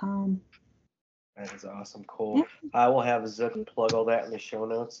 LLC.com. That is awesome. Cool. Yeah. I will have Zook plug all that in the show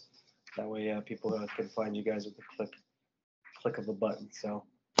notes. That way people can find you guys with the click of a button. So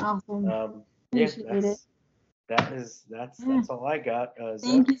awesome. That's all I got.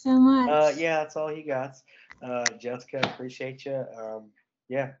 Thank you so much. Yeah, that's all he got. Jessica, appreciate you.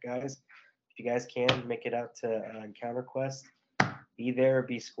 Yeah, guys, if you guys can make it out to Encounter Quest, be there,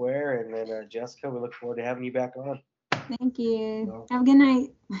 be square, and then Jessica, we look forward to having you back on. Thank you. So, have a good night.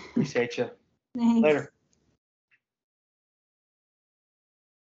 Appreciate you. Thanks. Later.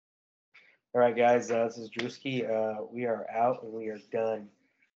 All right, guys, this is Drewski. We are out and we are done.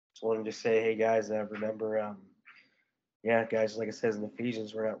 Just wanted to say, hey, guys, remember, yeah, guys, like it says in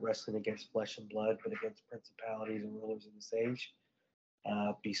Ephesians, we're not wrestling against flesh and blood, but against principalities and rulers in this age.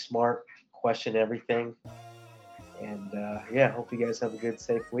 Be smart, question everything, and yeah, hope you guys have a good,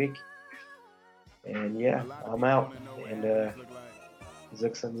 safe week. And yeah, I'm out. And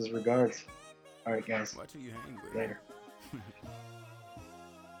Zook sends his regards. All right, guys. Later.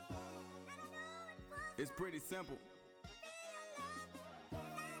 It's pretty simple.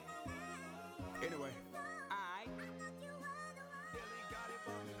 Anyway.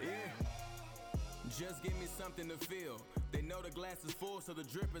 Yeah. Just give me something to feel. They know the glass is full, so the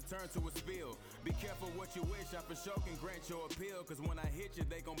drip is turned to a spill. Be careful what you wish, I for sure can grant your appeal. Cause when I hit you,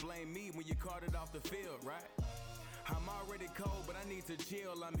 they gon' blame me when you carted off the field, right? I'm already cold, but I need to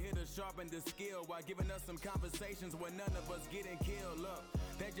chill. I'm here to sharpen the skill while giving us some conversations where none of us getting killed. Look,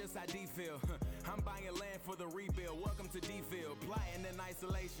 that's just how D feel. I'm buying land for the rebuild. Welcome to D-Field, plotting in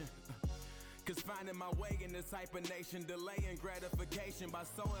isolation. Cause finding my way in this hypernation, delaying gratification by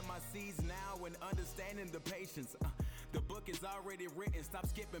sowing my seeds now and understanding the patience. The book is already written, stop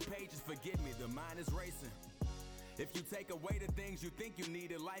skipping pages, forgive me, the mind is racing. If you take away the things you think you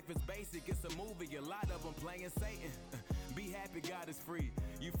needed, life is basic, it's a movie, a lot of them playing Satan. Be happy, God is free.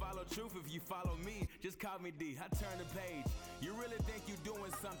 You follow truth if you follow me, just call me D, I turn the page. You really think you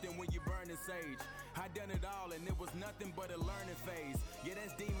doing something when you burning sage? I done it all and it was nothing but a learning phase. Yeah,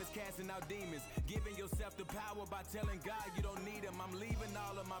 that's demons casting out demons, giving yourself the power by telling God you don't need him. I'm leaving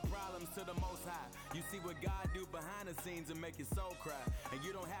all of my problems to the Most High. You see what God do behind the scenes and make your soul cry. And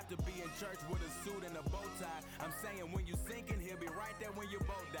you don't have to be in church with a suit and a bow tie. I'm saying when you sinking, he'll be right there when your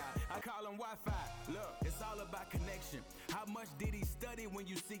boat die. I call him Wi-Fi. Look, it's all about connection. How much did he study when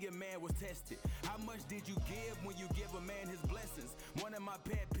you see a man was tested? How much did you give when you give a man his blessings? One of my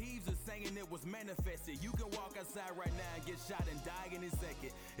pet peeves is saying it was manifested. You can walk outside right now and get shot and die in a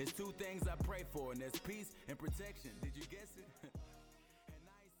second. It's two things I pray for, and that's peace and protection. Did you guess it? And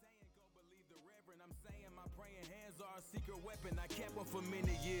I ain't saying go believe the reverend. I'm saying my praying hands are a secret weapon. I kept one for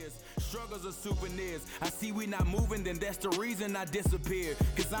many years. Struggles are souvenirs. I see we not moving, then that's the reason I disappeared.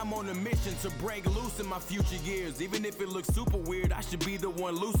 Cause I'm on a mission to break loose in my future years. Even if it looks super weird, I should be the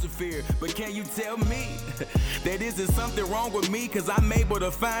one Lucifer. But can you tell me that isn't something wrong with me? Cause I'm able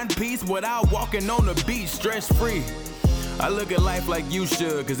to find peace without walking on the beach stress free. I look at life like you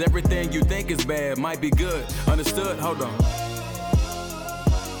should, cause everything you think is bad might be good. Understood? Hold on.